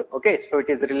ಬಂದಿತ್ತು. Okay, so it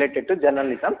is related to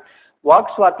journalism. Walk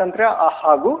ಸ್ವಾತಂತ್ರ್ಯ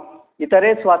ಹಾಗೂ ಇತರೆ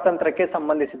ಸ್ವಾತಂತ್ರ್ಯಕ್ಕೆ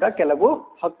ಸಂಬಂಧಿಸಿದ ಕೆಲವು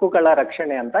ಹಕ್ಕುಗಳ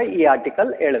ರಕ್ಷಣೆ ಅಂತ ಈ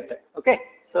ಆರ್ಟಿಕಲ್ ಹೇಳುತ್ತೆ. Okay,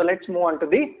 so let's move on to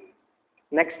the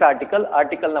next article,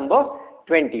 article number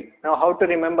 20. ನಾವು how to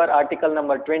remember article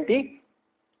number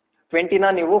 20ನ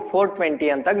ನೀವು 420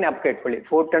 ಅಂತ ಜ್ಞಾಪಕ ಇಟ್ಕೊಳ್ಳಿ.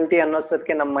 420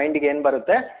 ಅನ್ನೋಷ್ಟಕ್ಕೆ ನಮ್ಮ ಮೈಂಡ್ಗೆ ಏನು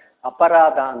ಬರುತ್ತೆ?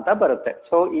 ಅಪರಾಧ ಅಂತ ಬರುತ್ತೆ.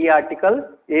 ಸೊ ಈ article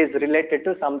is related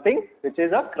to something which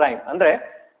is a crime. ಅಂದರೆ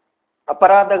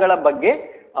ಅಪರಾಧಗಳ ಬಗ್ಗೆ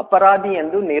ಅಪರಾಧಿ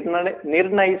ಎಂದು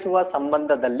ನಿರ್ಣಯಿಸುವ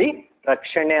ಸಂಬಂಧದಲ್ಲಿ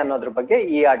ರಕ್ಷಣೆ ಅನ್ನೋದ್ರ ಬಗ್ಗೆ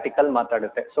ಈ article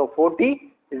ಮಾತಾಡುತ್ತೆ. So 40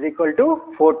 is equal to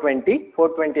 420.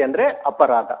 420 ಅಂದರೆ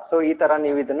ಅಪರಾಧ. ಸೊ ಈ ಥರ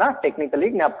ನೀವು ಇದನ್ನ ಟೆಕ್ನಿಕಲಿ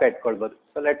ಜ್ಞಾಪಕ ಇಟ್ಕೊಳ್ಬೋದು.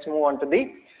 So let's move on to the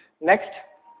next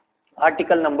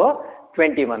article number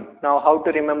 21. ನಾವು how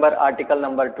to remember article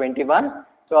number 21.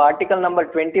 So article number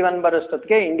 21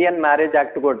 ಬರೋಷ್ಟೊತ್ತಿಗೆ Indian marriage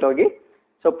act ಹೊರಟೋಗಿ,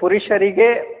 so ಪುರುಷರಿಗೆ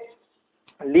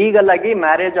ಲೀಗಲ್ ಆಗಿ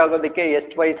ಮ್ಯಾರೇಜ್ ಆಗೋದಕ್ಕೆ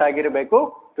ಎಷ್ಟು ವಯಸ್ಸಾಗಿರಬೇಕು?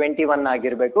 21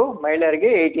 ಆಗಿರಬೇಕು. ಮಹಿಳೆಯರಿಗೆ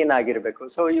 18 ಆಗಿರಬೇಕು.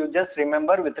 So you just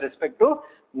remember with respect to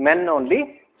men only.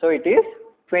 So it is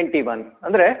 21.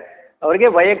 ಅಂದರೆ ಅವರಿಗೆ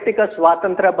ವೈಯಕ್ತಿಕ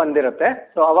ಸ್ವಾತಂತ್ರ್ಯ ಬಂದಿರುತ್ತೆ.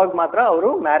 ಸೊ ಅವಾಗ ಮಾತ್ರ ಅವರು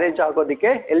ಮ್ಯಾರೇಜ್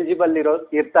ಆಗೋದಕ್ಕೆ ಎಲಿಜಿಬಲ್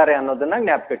ಇರ್ತಾರೆ ಅನ್ನೋದನ್ನ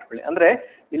ಜ್ಞಾಪಕ ಇಟ್ಕೊಳ್ಳಿ. ಅಂದರೆ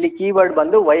ಇಲ್ಲಿ ಕೀವರ್ಡ್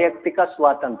ಬಂದು ವೈಯಕ್ತಿಕ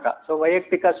ಸ್ವಾತಂತ್ರ್ಯ. ಸೊ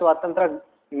ವೈಯಕ್ತಿಕ ಸ್ವಾತಂತ್ರ್ಯ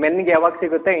ಮೆನ್ಗೆ ಯಾವಾಗ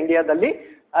ಸಿಗುತ್ತೆ ಇಂಡಿಯಾದಲ್ಲಿ?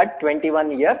 At 21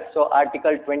 years. ಸೊ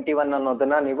ಆರ್ಟಿಕಲ್ 21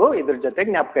 ಅನ್ನೋದನ್ನ ನೀವು ಇದ್ರ ಜೊತೆ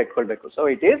ಜ್ಞಾಪಕ ಇಟ್ಕೊಳ್ಬೇಕು. ಸೊ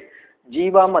ಇಟ್ ಈಸ್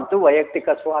ಜೀವ ಮತ್ತು ವೈಯಕ್ತಿಕ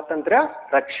ಸ್ವಾತಂತ್ರ್ಯ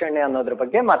ರಕ್ಷಣೆ ಅನ್ನೋದ್ರ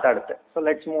ಬಗ್ಗೆ ಮಾತಾಡುತ್ತೆ. So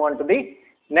let's move on to the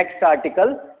next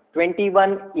article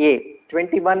 21A.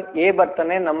 21A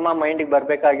ಬರ್ತಾನೆ ನಮ್ಮ ಮೈಂಡಿಗೆ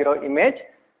ಬರಬೇಕಾಗಿರೋ image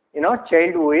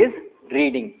child who is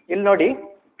reading. ಇಲ್ಲಿ ನೋಡಿ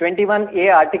 21A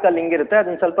ಆರ್ಟಿಕಲ್ ಹಿಂಗಿರುತ್ತೆ,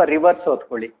 ಅದನ್ನ ಸ್ವಲ್ಪ ರಿವರ್ಸ್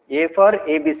ಓದ್ಕೊಳ್ಳಿ. A for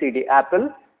ABCD, apple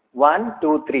 1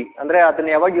 2 3. ಅಂದರೆ ಅದನ್ನ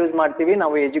ಯಾವಾಗ ಯೂಸ್ ಮಾಡ್ತೀವಿ?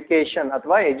 ನಾವು ಎಜುಕೇಷನ್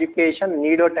ಅಥವಾ ಎಜುಕೇಷನ್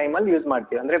ನೀಡೋ ಟೈಮಲ್ಲಿ ಯೂಸ್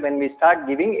ಮಾಡ್ತೀವಿ. ಅಂದರೆ when we start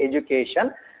giving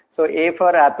education. So A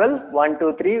for apple 1 2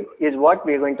 3 is what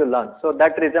we are going to learn. So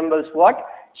that resembles what?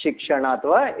 ಶಿಕ್ಷಣ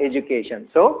ಅಥವಾ ಎಜುಕೇಷನ್.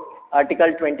 ಸೊ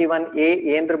ಆರ್ಟಿಕಲ್ 21A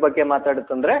ಏನರ ಬಗ್ಗೆ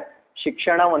ಮಾತಾಡುತ್ತಂದ್ರೆ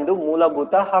ಶಿಕ್ಷಣ ಒಂದು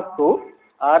ಮೂಲಭೂತ ಹಕ್ಕು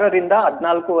 6ರಿಂದ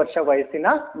 14 ವರ್ಷ ವಯಸ್ಸಿನ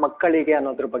ಮಕ್ಕಳಿಗೆ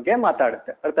ಅನ್ನೋದ್ರ ಬಗ್ಗೆ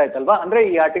ಮಾತಾಡುತ್ತೆ. ಅರ್ಥ ಆಯ್ತಲ್ವಾ? ಅಂದರೆ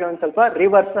ಈ ಆರ್ಟಿಕಲ್ ಒಂದು ಸ್ವಲ್ಪ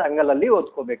reverse ಆಂಗಲಲ್ಲಿ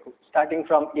ಓದ್ಕೋಬೇಕು. Starting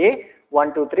from A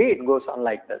 1 2 3 it goes on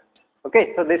like that. Okay,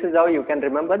 so this is how you can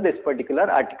remember this particular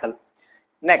article.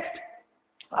 Next,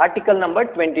 article number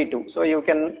 22. So you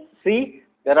can see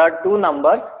there are two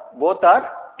numbers, both are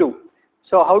 2.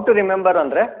 So how to remember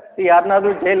ಅಂದರೆ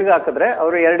ಯಾರನ್ನಾದ್ರೂ ಜೈಲ್ಗೆ ಹಾಕಿದ್ರೆ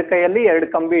ಅವರು 2 ಕೈಯಲ್ಲಿ 2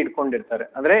 ಕಂಬಿ ಇಟ್ಕೊಂಡಿರ್ತಾರೆ.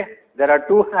 ಅಂದರೆ there are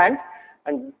 2 hands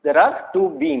and there are 2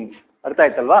 beams. ಅರ್ಥ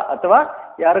ಆಯ್ತಲ್ವಾ? ಅಥವಾ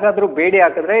ಯಾರಿಗಾದ್ರೂ ಬೇಡಿ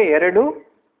ಹಾಕಿದ್ರೆ 2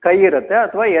 ಕೈ ಇರುತ್ತೆ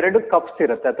ಅಥವಾ 2 ಕಪ್ಸ್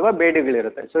ಇರುತ್ತೆ ಅಥವಾ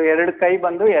ಬೇಡಿಗಳಿರುತ್ತೆ. ಸೊ 2 ಕೈ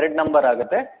ಬಂದು 2 ನಂಬರ್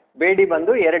ಆಗುತ್ತೆ, ಬೇಡಿ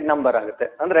ಬಂದು 2 ನಂಬರ್ ಆಗುತ್ತೆ.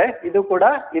 ಅಂದರೆ ಇದು ಕೂಡ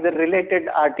ಇದರ ರಿಲೇಟೆಡ್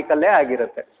ಆರ್ಟಿಕಲ್ಲೇ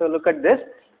ಆಗಿರುತ್ತೆ. So look at this.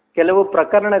 ಕೆಲವು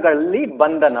ಪ್ರಕರಣಗಳಲ್ಲಿ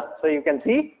ಬಂಧನ. ಸೊ ಯು ಕ್ಯಾನ್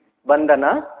ಸಿ ಬಂಧನ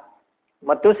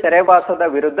ಮತ್ತು ಸೆರೆವಾಸದ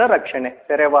ವಿರುದ್ಧ ರಕ್ಷಣೆ.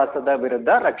 ಸೆರೆವಾಸದ ವಿರುದ್ಧ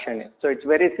ರಕ್ಷಣೆ. So it's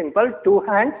very simple. 2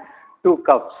 hands 2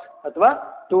 cups ಅಥವಾ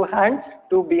 2 hands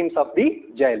 2 beams of the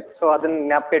jail. So ಅದನ್ನ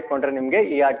ಜ್ಞಾಪಕ ಇಟ್ಕೊಂಡ್ರೆ ನಿಮಗೆ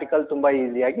ಈ ಆರ್ಟಿಕಲ್ ತುಂಬ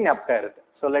ಈಸಿಯಾಗಿ ಜ್ಞಾಪಕ ಇರುತ್ತೆ.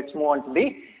 So let's move on to the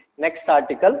next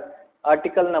article.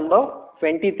 Article number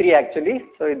 23 actually.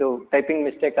 So ಇದು ಟೈಪಿಂಗ್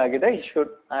ಮಿಸ್ಟೇಕ್ ಆಗಿದೆ.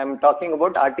 I am talking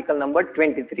about article number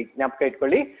 23. ಜ್ಞಾಪಕ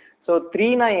ಇಟ್ಕೊಳ್ಳಿ. ಸೊ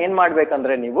 3ನ ಏನು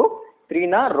ಮಾಡಬೇಕಂದ್ರೆ ನೀವು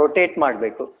 3ನ ರೊಟೇಟ್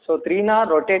ಮಾಡಬೇಕು. ಸೊ 3ನ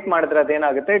ರೊಟೇಟ್ ಮಾಡಿದ್ರೆ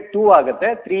ಅದೇನಾಗುತ್ತೆ? 2 ಆಗುತ್ತೆ.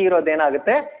 3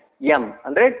 ಇರೋದೇನಾಗುತ್ತೆ? M.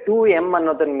 ಅಂದರೆ 2M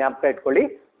ಅನ್ನೋದನ್ನ ಜ್ಞಾಪಕ ಇಟ್ಕೊಳ್ಳಿ.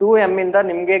 2M ಇಂದ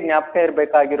ನಿಮಗೆ ಜ್ಞಾಪಕ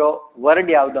ಇರಬೇಕಾಗಿರೋ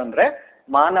ವರ್ಡ್ ಯಾವುದು ಅಂದರೆ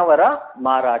ಮಾನವರ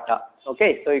ಮಾರಾಟ. Okay,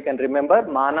 so you can remember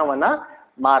ಮಾನವನ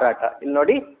ಮಾರಾಟ. ಇಲ್ಲಿ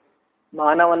ನೋಡಿ,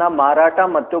 ಮಾನವನ ಮಾರಾಟ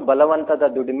ಮತ್ತು ಬಲವಂತದ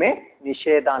ದುಡಿಮೆ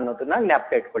ನಿಷೇಧ ಅನ್ನೋದನ್ನ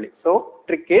ಜ್ಞಾಪಕ ಇಟ್ಕೊಳ್ಳಿ. So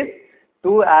trick is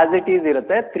 2 as it is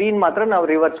ಇರುತ್ತೆ, 3 ಮಾತ್ರ ನಾವು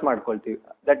ರಿವರ್ಸ್ ಮಾಡ್ಕೊಳ್ತೀವಿ.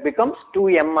 ದಟ್ ಬಿಕಮ್ಸ್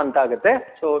 2M ಅಂತ ಆಗುತ್ತೆ.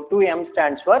 ಸೊ 2M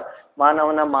ಸ್ಟ್ಯಾಂಡ್ಸ್ ಫಾರ್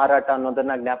ಮಾನವನ ಮಾರಾಟ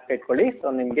ಅನ್ನೋದನ್ನ ಜ್ಞಾಪಕ ಇಟ್ಕೊಳ್ಳಿ. ಸೊ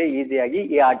ನಿಮಗೆ ಈಸಿಯಾಗಿ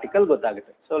ಈ ಆರ್ಟಿಕಲ್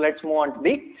ಗೊತ್ತಾಗುತ್ತೆ. So let's move on to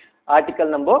the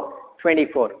article number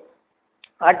 24.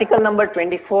 Article number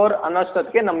 24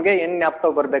 ಅನ್ನೋಷ್ಟೊತ್ತಿಗೆ ನಮಗೆ ಏನು ಜ್ಞಾಪಕ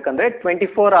ಬರಬೇಕಂದ್ರೆ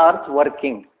 24 hours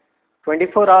ವರ್ಕಿಂಗ್.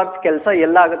 24 hours ಕೆಲಸ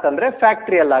ಎಲ್ಲಾಗುತ್ತೆ ಅಂದರೆ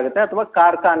ಫ್ಯಾಕ್ಟ್ರಿಯಲ್ಲಾಗುತ್ತೆ ಅಥವಾ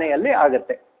ಕಾರ್ಖಾನೆಯಲ್ಲಿ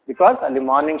ಆಗುತ್ತೆ. ಬಿಕಾಸ್ ಅಲ್ಲಿ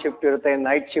ಮಾರ್ನಿಂಗ್ ಶಿಫ್ಟ್ ಇರುತ್ತೆ,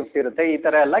 ನೈಟ್ ಶಿಫ್ಟ್ ಇರುತ್ತೆ, ಈ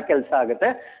ಥರ ಎಲ್ಲ ಕೆಲಸ ಆಗುತ್ತೆ.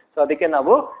 ಸೊ ಅದಕ್ಕೆ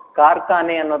ನಾವು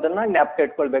ಕಾರ್ಖಾನೆ ಅನ್ನೋದನ್ನ ಜ್ಞಾಪಕ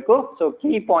ಇಟ್ಕೊಳ್ಬೇಕು. So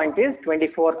key point is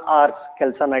 24 hours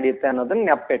ಕೆಲಸ ನಡೆಯುತ್ತೆ ಅನ್ನೋದನ್ನ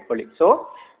ಜ್ಞಾಪಕ ಇಟ್ಕೊಳ್ಳಿ. ಸೊ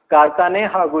ಕಾರ್ಖಾನೆ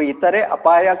ಹಾಗೂ ಇತರೆ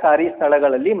ಅಪಾಯಕಾರಿ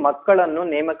ಸ್ಥಳಗಳಲ್ಲಿ ಮಕ್ಕಳನ್ನು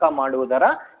ನೇಮಕ ಮಾಡುವುದರ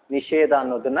ನಿಷೇಧ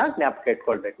ಅನ್ನೋದನ್ನ ಜ್ಞಾಪಕ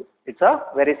ಇಟ್ಕೊಳ್ಬೇಕು. It's a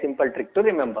very simple trick to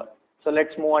remember. So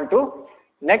let's move on to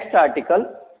next article.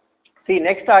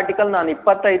 Next article ನಾನು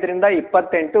 25ರಿಂದ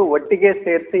 28 ಒಟ್ಟಿಗೆ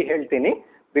ಸೇರಿಸಿ ಹೇಳ್ತೀನಿ.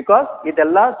 ಬಿಕಾಸ್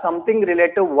ಇದೆಲ್ಲ ಸಮಥಿಂಗ್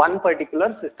ರಿಲೇಟಿವ್ 1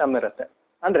 ಪರ್ಟಿಕ್ಯುಲರ್ ಸಿಸ್ಟಮ್ ಇರುತ್ತೆ.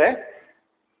 ಅಂದರೆ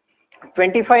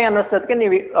 25 ಅನ್ನೋಷ್ಟೊತ್ತಿಗೆ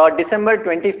ನೀವು ಡಿಸೆಂಬರ್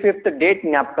 25th ಡೇಟ್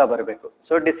ಜ್ಞಾಪಕ ಬರಬೇಕು.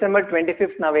 ಸೊ ಡಿಸೆಂಬರ್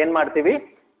 25th ನಾವೇನು ಮಾಡ್ತೀವಿ,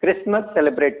 ಕ್ರಿಸ್ಮಸ್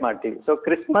ಸೆಲೆಬ್ರೇಟ್ ಮಾಡ್ತೀವಿ. ಸೊ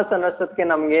ಕ್ರಿಸ್ಮಸ್ ಅನ್ನೋಷ್ಟೊತ್ತಿಗೆ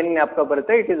ನಮ್ಗೆ ಏನು ಜ್ಞಾಪಕ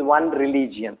ಬರುತ್ತೆ, it is one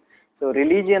religion. So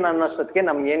religion ಅನ್ನೋಷ್ಟೊತ್ತಿಗೆ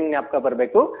ನಮ್ಗೆ ಏನು ಜ್ಞಾಪಕ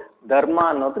ಬರಬೇಕು, ಧರ್ಮ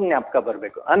ಅನ್ನೋದು ಜ್ಞಾಪಕ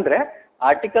ಬರಬೇಕು. ಅಂದರೆ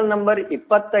ಆರ್ಟಿಕಲ್ ನಂಬರ್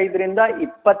 25ರಿಂದ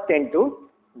 28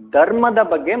 ಧರ್ಮದ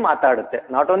ಬಗ್ಗೆ ಮಾತಾಡುತ್ತೆ.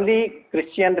 Not only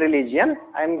Christian religion,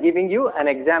 I am giving you an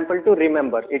example to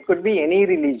remember. It could be any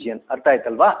religion. ಅರ್ಥ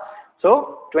ಆಯ್ತಲ್ವಾ? ಸೊ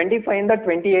 25ರಿಂದ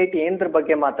 28 ಏನದ್ರ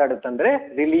ಬಗ್ಗೆ ಮಾತಾಡುತ್ತಂದ್ರೆ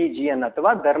ರಿಲಿಜಿಯನ್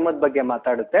ಅಥವಾ ಧರ್ಮದ ಬಗ್ಗೆ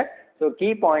ಮಾತಾಡುತ್ತೆ. So key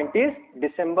point is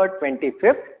December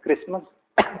 25th Christmas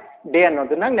day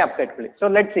ಅನ್ನೋದನ್ನ ಜ್ಞಾಪಕ ಇಟ್ಕೊಳ್ಳಿ. So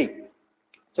let see.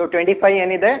 ಸೊ 25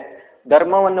 ಏನಿದೆ,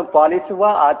 ಧರ್ಮವನ್ನು ಪಾಲಿಸುವ,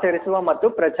 ಆಚರಿಸುವ ಮತ್ತು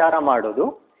ಪ್ರಚಾರ ಮಾಡೋದು.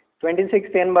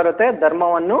 26 ಏನು ಬರುತ್ತೆ,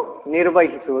 ಧರ್ಮವನ್ನು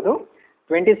ನಿರ್ವಹಿಸುವುದು.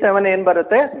 27 ಏನು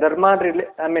ಬರುತ್ತೆ, ಧರ್ಮ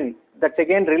ದಟ್ಸ್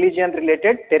ಅಗೇನ್ ರಿಲಿಜಿಯನ್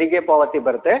ರಿಲೇಟೆಡ್, ತೆರಿಗೆ ಪಾವತಿ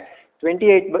ಬರುತ್ತೆ.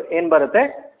 28 ಏನು ಬರುತ್ತೆ,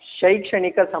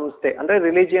 ಶೈಕ್ಷಣಿಕ ಸಂಸ್ಥೆ, ಅಂದರೆ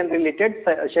ರಿಲಿಜಿಯನ್ ರಿಲೇಟೆಡ್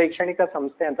ಶೈಕ್ಷಣಿಕ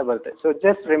ಸಂಸ್ಥೆ ಅಂತ ಬರುತ್ತೆ. So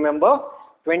just remember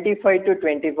 25 to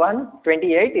 21,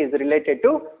 28 is related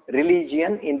to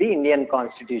religion in the Indian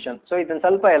Constitution. So ಇದನ್ನು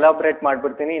ಸ್ವಲ್ಪ ಎಲಾಬ್ರೇಟ್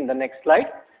ಮಾಡಿಬಿಡ್ತೀನಿ in the next slide.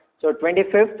 So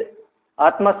 25th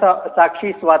ಸಾಕ್ಷಿ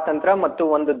ಸ್ವಾತಂತ್ರ್ಯ ಮತ್ತು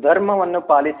ಒಂದು ಧರ್ಮವನ್ನು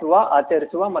ಪಾಲಿಸುವ,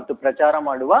 ಆಚರಿಸುವ ಮತ್ತು ಪ್ರಚಾರ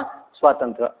ಮಾಡುವ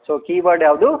ಸ್ವಾತಂತ್ರ್ಯ. ಸೊ ಕೀವರ್ಡ್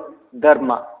ಯಾವುದು,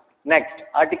 ಧರ್ಮ. ನೆಕ್ಸ್ಟ್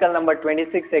ಆರ್ಟಿಕಲ್ ನಂಬರ್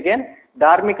 26 ಅಗೇನ್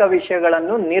ಧಾರ್ಮಿಕ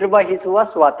ವಿಷಯಗಳನ್ನು ನಿರ್ವಹಿಸುವ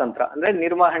ಸ್ವಾತಂತ್ರ್ಯ, ಅಂದರೆ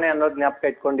ನಿರ್ವಹಣೆ ಅನ್ನೋದು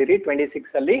ಜ್ಞಾಪಕ ಇಟ್ಕೊಂಡಿರಿ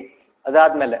 26 ಅಲ್ಲಿ.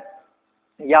 ಅದಾದ್ಮೇಲೆ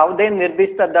ಯಾವುದೇ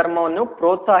ನಿರ್ದಿಷ್ಟ ಧರ್ಮವನ್ನು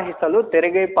ಪ್ರೋತ್ಸಾಹಿಸಲು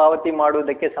ತೆರಿಗೆ ಪಾವತಿ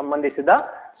ಮಾಡುವುದಕ್ಕೆ ಸಂಬಂಧಿಸಿದ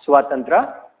ಸ್ವಾತಂತ್ರ್ಯ.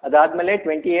 ಅದಾದ್ಮೇಲೆ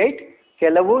 28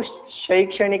 ಕೆಲವು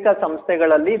ಶೈಕ್ಷಣಿಕ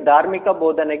ಸಂಸ್ಥೆಗಳಲ್ಲಿ ಧಾರ್ಮಿಕ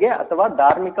ಬೋಧನೆಗೆ ಅಥವಾ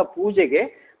ಧಾರ್ಮಿಕ ಪೂಜೆಗೆ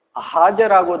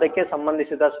ಹಾಜರಾಗುವುದಕ್ಕೆ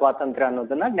ಸಂಬಂಧಿಸಿದ ಸ್ವಾತಂತ್ರ್ಯ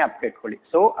ಅನ್ನೋದನ್ನ ಜ್ಞಾಪಕ ಇಟ್ಕೊಳ್ಳಿ.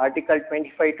 So article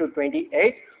 25 to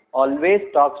 28 always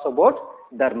talks about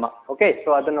ಧರ್ಮ. ಓಕೆ, ಸೊ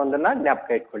ಅದನ್ನೊಂದನ್ನ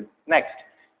ಜ್ಞಾಪಕ ಇಟ್ಕೊಳ್ಳಿ. ನೆಕ್ಸ್ಟ್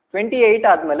 28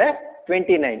 ಆದಮೇಲೆ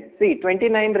 29.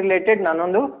 29 ರಿಲೇಟೆಡ್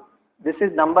ನಾನೊಂದು, ದಿಸ್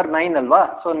ಇಸ್ ನಂಬರ್ 9 ಅಲ್ವಾ?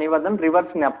 ಸೊ ನೀವು ಅದನ್ನು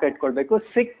ರಿವರ್ಸ್ ಜ್ಞಾಪಕ ಇಟ್ಕೊಳ್ಬೇಕು.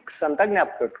 ಸಿಕ್ಸ್ ಅಂತ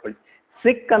ಜ್ಞಾಪಕ ಇಟ್ಕೊಳ್ಳಿ.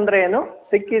 ಸಿಖ್ ಅಂದ್ರೆ ಏನು,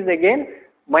 Sikh is again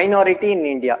minority in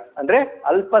India, ಅಂದರೆ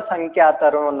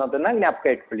ಅಲ್ಪಸಂಖ್ಯಾತರು ಅನ್ನೋದನ್ನ ಜ್ಞಾಪಕ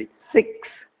ಇಟ್ಕೊಳ್ಳಿ.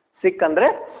 ಸಿಖ್ ಅಂದರೆ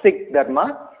ಸಿಖ್ ಧರ್ಮ.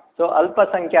 ಸೊ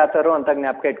ಅಲ್ಪಸಂಖ್ಯಾತರು ಅಂತ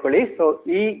ಜ್ಞಾಪಕ ಇಟ್ಕೊಳ್ಳಿ. ಸೊ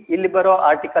ಇಲ್ಲಿ ಬರೋ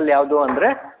ಆರ್ಟಿಕಲ್ ಯಾವುದು ಅಂದರೆ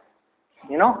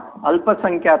ಏನೋ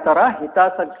ಅಲ್ಪಸಂಖ್ಯಾತರ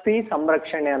ಹಿತಾಸಕ್ತಿ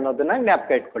ಸಂರಕ್ಷಣೆ ಅನ್ನೋದನ್ನ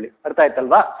ಜ್ಞಾಪಕ ಇಟ್ಕೊಳ್ಳಿ. ಅರ್ಥ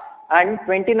ಆಯ್ತಲ್ವಾ? ಆ್ಯಂಡ್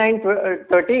 29,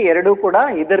 30 ಎರಡೂ ಕೂಡ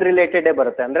ಇದರ ರಿಲೇಟೆಡೇ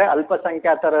ಬರುತ್ತೆ, ಅಂದರೆ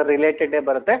ಅಲ್ಪಸಂಖ್ಯಾತರ ರಿಲೇಟೆಡೇ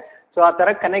ಬರುತ್ತೆ. ಸೊ ಆ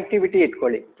ಥರ ಕನೆಕ್ಟಿವಿಟಿ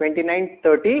ಇಟ್ಕೊಳ್ಳಿ. 29,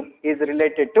 30 ಈಸ್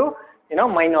ರಿಲೇಟೆಡ್ ಟು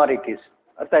ಮೈನಾರಿಟೀಸ್.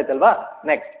 ಅರ್ಥ ಆಯ್ತಲ್ವಾ?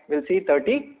 ನೆಕ್ಸ್ಟ್ ವಿಲ್ ಸಿ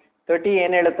 30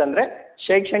 ಏನು ಹೇಳುತ್ತಂದ್ರೆ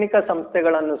ಶೈಕ್ಷಣಿಕ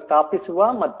ಸಂಸ್ಥೆಗಳನ್ನು ಸ್ಥಾಪಿಸುವ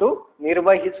ಮತ್ತು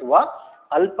ನಿರ್ವಹಿಸುವ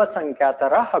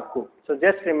ಅಲ್ಪಸಂಖ್ಯಾತರ ಹಕ್ಕು. So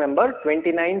just remember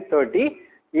 29, 30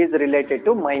 is related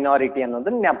to minority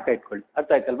ಅನ್ನೋದನ್ನ ಜ್ಞಾಪಕ ಇಟ್ಕೊಳ್ಳಿ.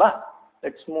 ಅರ್ಥ ಆಯ್ತಲ್ವಾ?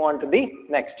 Let's move on to the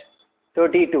next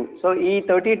 32. So ಈ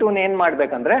 32 ಏನು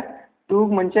ಮಾಡಬೇಕಂದ್ರೆ 2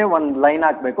 ಮುಂಚೆ ಒಂದು ಲೈನ್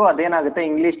ಹಾಕಬೇಕು. ಅದೇನಾಗುತ್ತೆ,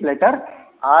 ಇಂಗ್ಲೀಷ್ ಲೆಟರ್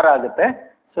R ಆಗುತ್ತೆ.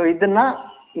 ಸೊ ಇದನ್ನ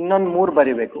ಇನ್ನೊಂದು 3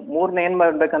 ಬರಿಬೇಕು. 3ನ ಏನು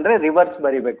ಬರಬೇಕಂದ್ರೆ ರಿವರ್ಸ್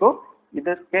ಬರಿಬೇಕು.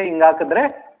 ಇದಕ್ಕೆ ಹಿಂಗೆ ಹಾಕಿದ್ರೆ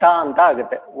ಟ ಅಂತ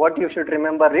ಆಗುತ್ತೆ. What you should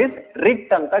remember is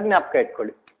writ ಅಂತ ಜ್ಞಾಪಕ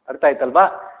ಇಟ್ಕೊಳ್ಳಿ. ಅರ್ಥ ಆಯ್ತಲ್ವಾ?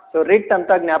 ಸೊ ರಿಟ್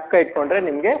ಅಂತ ಜ್ಞಾಪಕ ಇಟ್ಕೊಂಡ್ರೆ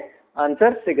ನಿಮಗೆ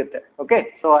ಆನ್ಸರ್ ಸಿಗುತ್ತೆ. Okay,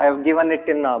 so I have given it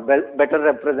in better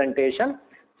representation.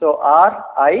 So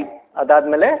RI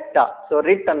ಅದಾದ್ಮೇಲೆ ಟ. ಸೊ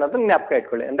ರಿಟ್ ಅನ್ನೋದು ಜ್ಞಾಪಕ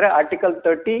ಇಟ್ಕೊಳ್ಳಿ. ಅಂದರೆ article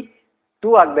 32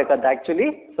 ಆಗಬೇಕದು actually.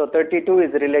 So 32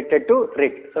 is related to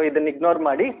writ. So ಇದನ್ನು ಇಗ್ನೋರ್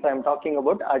ಮಾಡಿ. So I am talking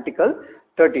about article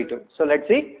 32. So let's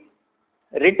see.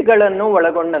 ರಿಟ್ಗಳನ್ನು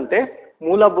ಒಳಗೊಂಡಂತೆ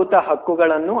ಮೂಲಭೂತ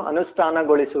ಹಕ್ಕುಗಳನ್ನು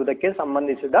ಅನುಷ್ಠಾನಗೊಳಿಸುವುದಕ್ಕೆ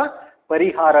ಸಂಬಂಧಿಸಿದ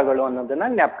ಪರಿಹಾರಗಳು ಅನ್ನೋದನ್ನ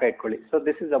ಜ್ಞಾಪಕ ಇಟ್ಕೊಳ್ಳಿ. So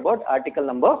this is about article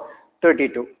number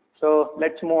 32. So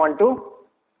let's move on to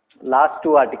last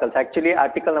 2 articles. Actually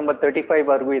article number 35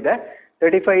 ವರೆಗೂ ಇದೆ.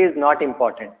 35 ಇಸ್ ನಾಟ್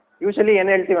ಇಂಪಾರ್ಟೆಂಟ್. ಯೂಶಲಿ ಏನು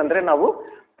ಹೇಳ್ತೀವಿ ಅಂದರೆ ನಾವು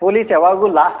ಪೊಲೀಸ್ ಯಾವಾಗೂ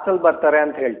ಲಾಸ್ಟಲ್ಲಿ ಬರ್ತಾರೆ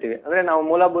ಅಂತ ಹೇಳ್ತೀವಿ. ಅಂದರೆ ನಾವು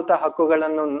ಮೂಲಭೂತ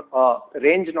ಹಕ್ಕುಗಳನ್ನು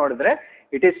ರೇಂಜ್ ನೋಡಿದ್ರೆ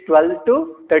ಇಟ್ ಈಸ್ 12 to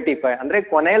 35. ಅಂದರೆ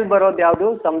ಕೊನೆಯಲ್ಲಿ ಬರೋದು ಯಾವುದು,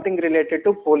 something related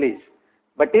to police.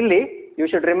 But ಇಲ್ಲಿ you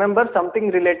should remember something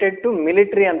related to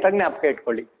military ಅಂತ ಜ್ಞಾಪಕ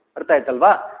ಇಟ್ಕೊಳ್ಳಿ. ಅರ್ಥ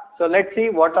ಆಯ್ತಲ್ವಾ? So let see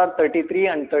what are 33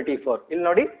 and 34. ಇಲ್ಲಿ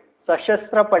ನೋಡಿ,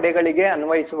 ಸಶಸ್ತ್ರ ಪಡೆಗಳಿಗೆ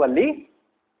ಅನ್ವಯಿಸುವಲ್ಲಿ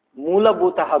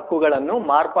ಮೂಲಭೂತ ಹಕ್ಕುಗಳನ್ನು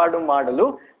ಮಾರ್ಪಾಡು ಮಾಡಲು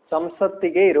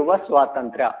ಸಂಸತ್ತಿಗೆ ಇರುವ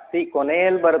ಸ್ವಾತಂತ್ರ್ಯ.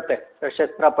 ಕೊನೆಯಲ್ಲಿ ಬರುತ್ತೆ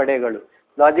ಸಶಸ್ತ್ರ ಪಡೆಗಳು.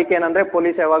 ಲಾಜಿಕ್ ಏನಂದ್ರೆ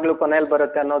ಪೊಲೀಸ್ ಯಾವಾಗಲೂ ಕೊನೆಯಲ್ಲಿ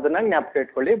ಬರುತ್ತೆ ಅನ್ನೋದನ್ನ ಜ್ಞಾಪಕ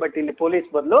ಇಟ್ಕೊಳ್ಳಿ. ಬಟ್ ಇಲ್ಲಿ ಪೊಲೀಸ್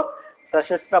ಬದಲು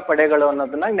ಸಶಸ್ತ್ರ ಪಡೆಗಳು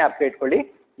ಅನ್ನೋದನ್ನ ಜ್ಞಾಪಕ ಇಟ್ಕೊಳ್ಳಿ.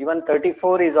 Even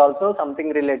 34 is also something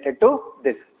related to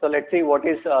this. So let's see what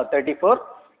is 34.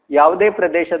 ಯಾವುದೇ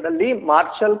ಪ್ರದೇಶದಲ್ಲಿ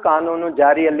ಮಾರ್ಷಲ್ ಕಾನೂನು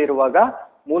ಜಾರಿಯಲ್ಲಿರುವಾಗ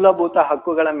ಮೂಲಭೂತ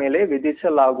ಹಕ್ಕುಗಳ ಮೇಲೆ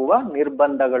ವಿಧಿಸಲಾಗುವ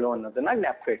ನಿರ್ಬಂಧಗಳು ಅನ್ನೋದನ್ನ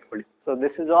ಜ್ಞಾಪಕ ಇಟ್ಕೊಳ್ಳಿ. So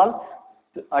this is all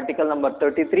article number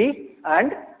 33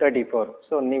 and 34.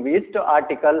 So ನೀವು ಇಷ್ಟು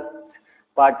ಆರ್ಟಿಕಲ್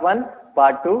ಪಾರ್ಟ್ 1,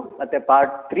 ಪಾರ್ಟ್ 2 ಮತ್ತು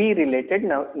ಪಾರ್ಟ್ 3 ರಿಲೇಟೆಡ್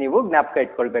ನೀವು ಜ್ಞಾಪಕ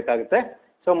ಇಟ್ಕೊಳ್ಬೇಕಾಗುತ್ತೆ.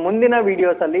 ಸೊ ಮುಂದಿನ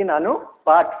ವಿಡಿಯೋಸಲ್ಲಿ ನಾನು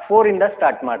ಪಾರ್ಟ್ 4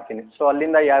 ಸ್ಟಾರ್ಟ್ ಮಾಡ್ತೀನಿ. ಸೊ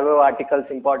ಅಲ್ಲಿಂದ ಯಾವ್ಯಾವ ಆರ್ಟಿಕಲ್ಸ್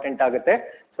ಇಂಪಾರ್ಟೆಂಟ್ ಆಗುತ್ತೆ,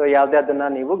 ಸೊ ಯಾವುದನ್ನು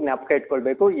ನೀವು ಜ್ಞಾಪಕ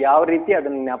ಇಟ್ಕೊಳ್ಬೇಕು, ಯಾವ ರೀತಿ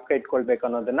ಅದನ್ನು ಜ್ಞಾಪಕ ಇಟ್ಕೊಳ್ಬೇಕು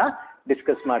ಅನ್ನೋದನ್ನು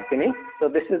ಡಿಸ್ಕಸ್ ಮಾಡ್ತೀನಿ. So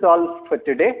this is all for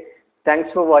today.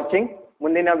 Thanks for watching.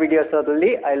 ಮುಂದಿನ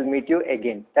ವಿಡಿಯೋಸಲ್ಲಿ I will meet you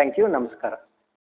again. Thank you. ನಮಸ್ಕಾರ.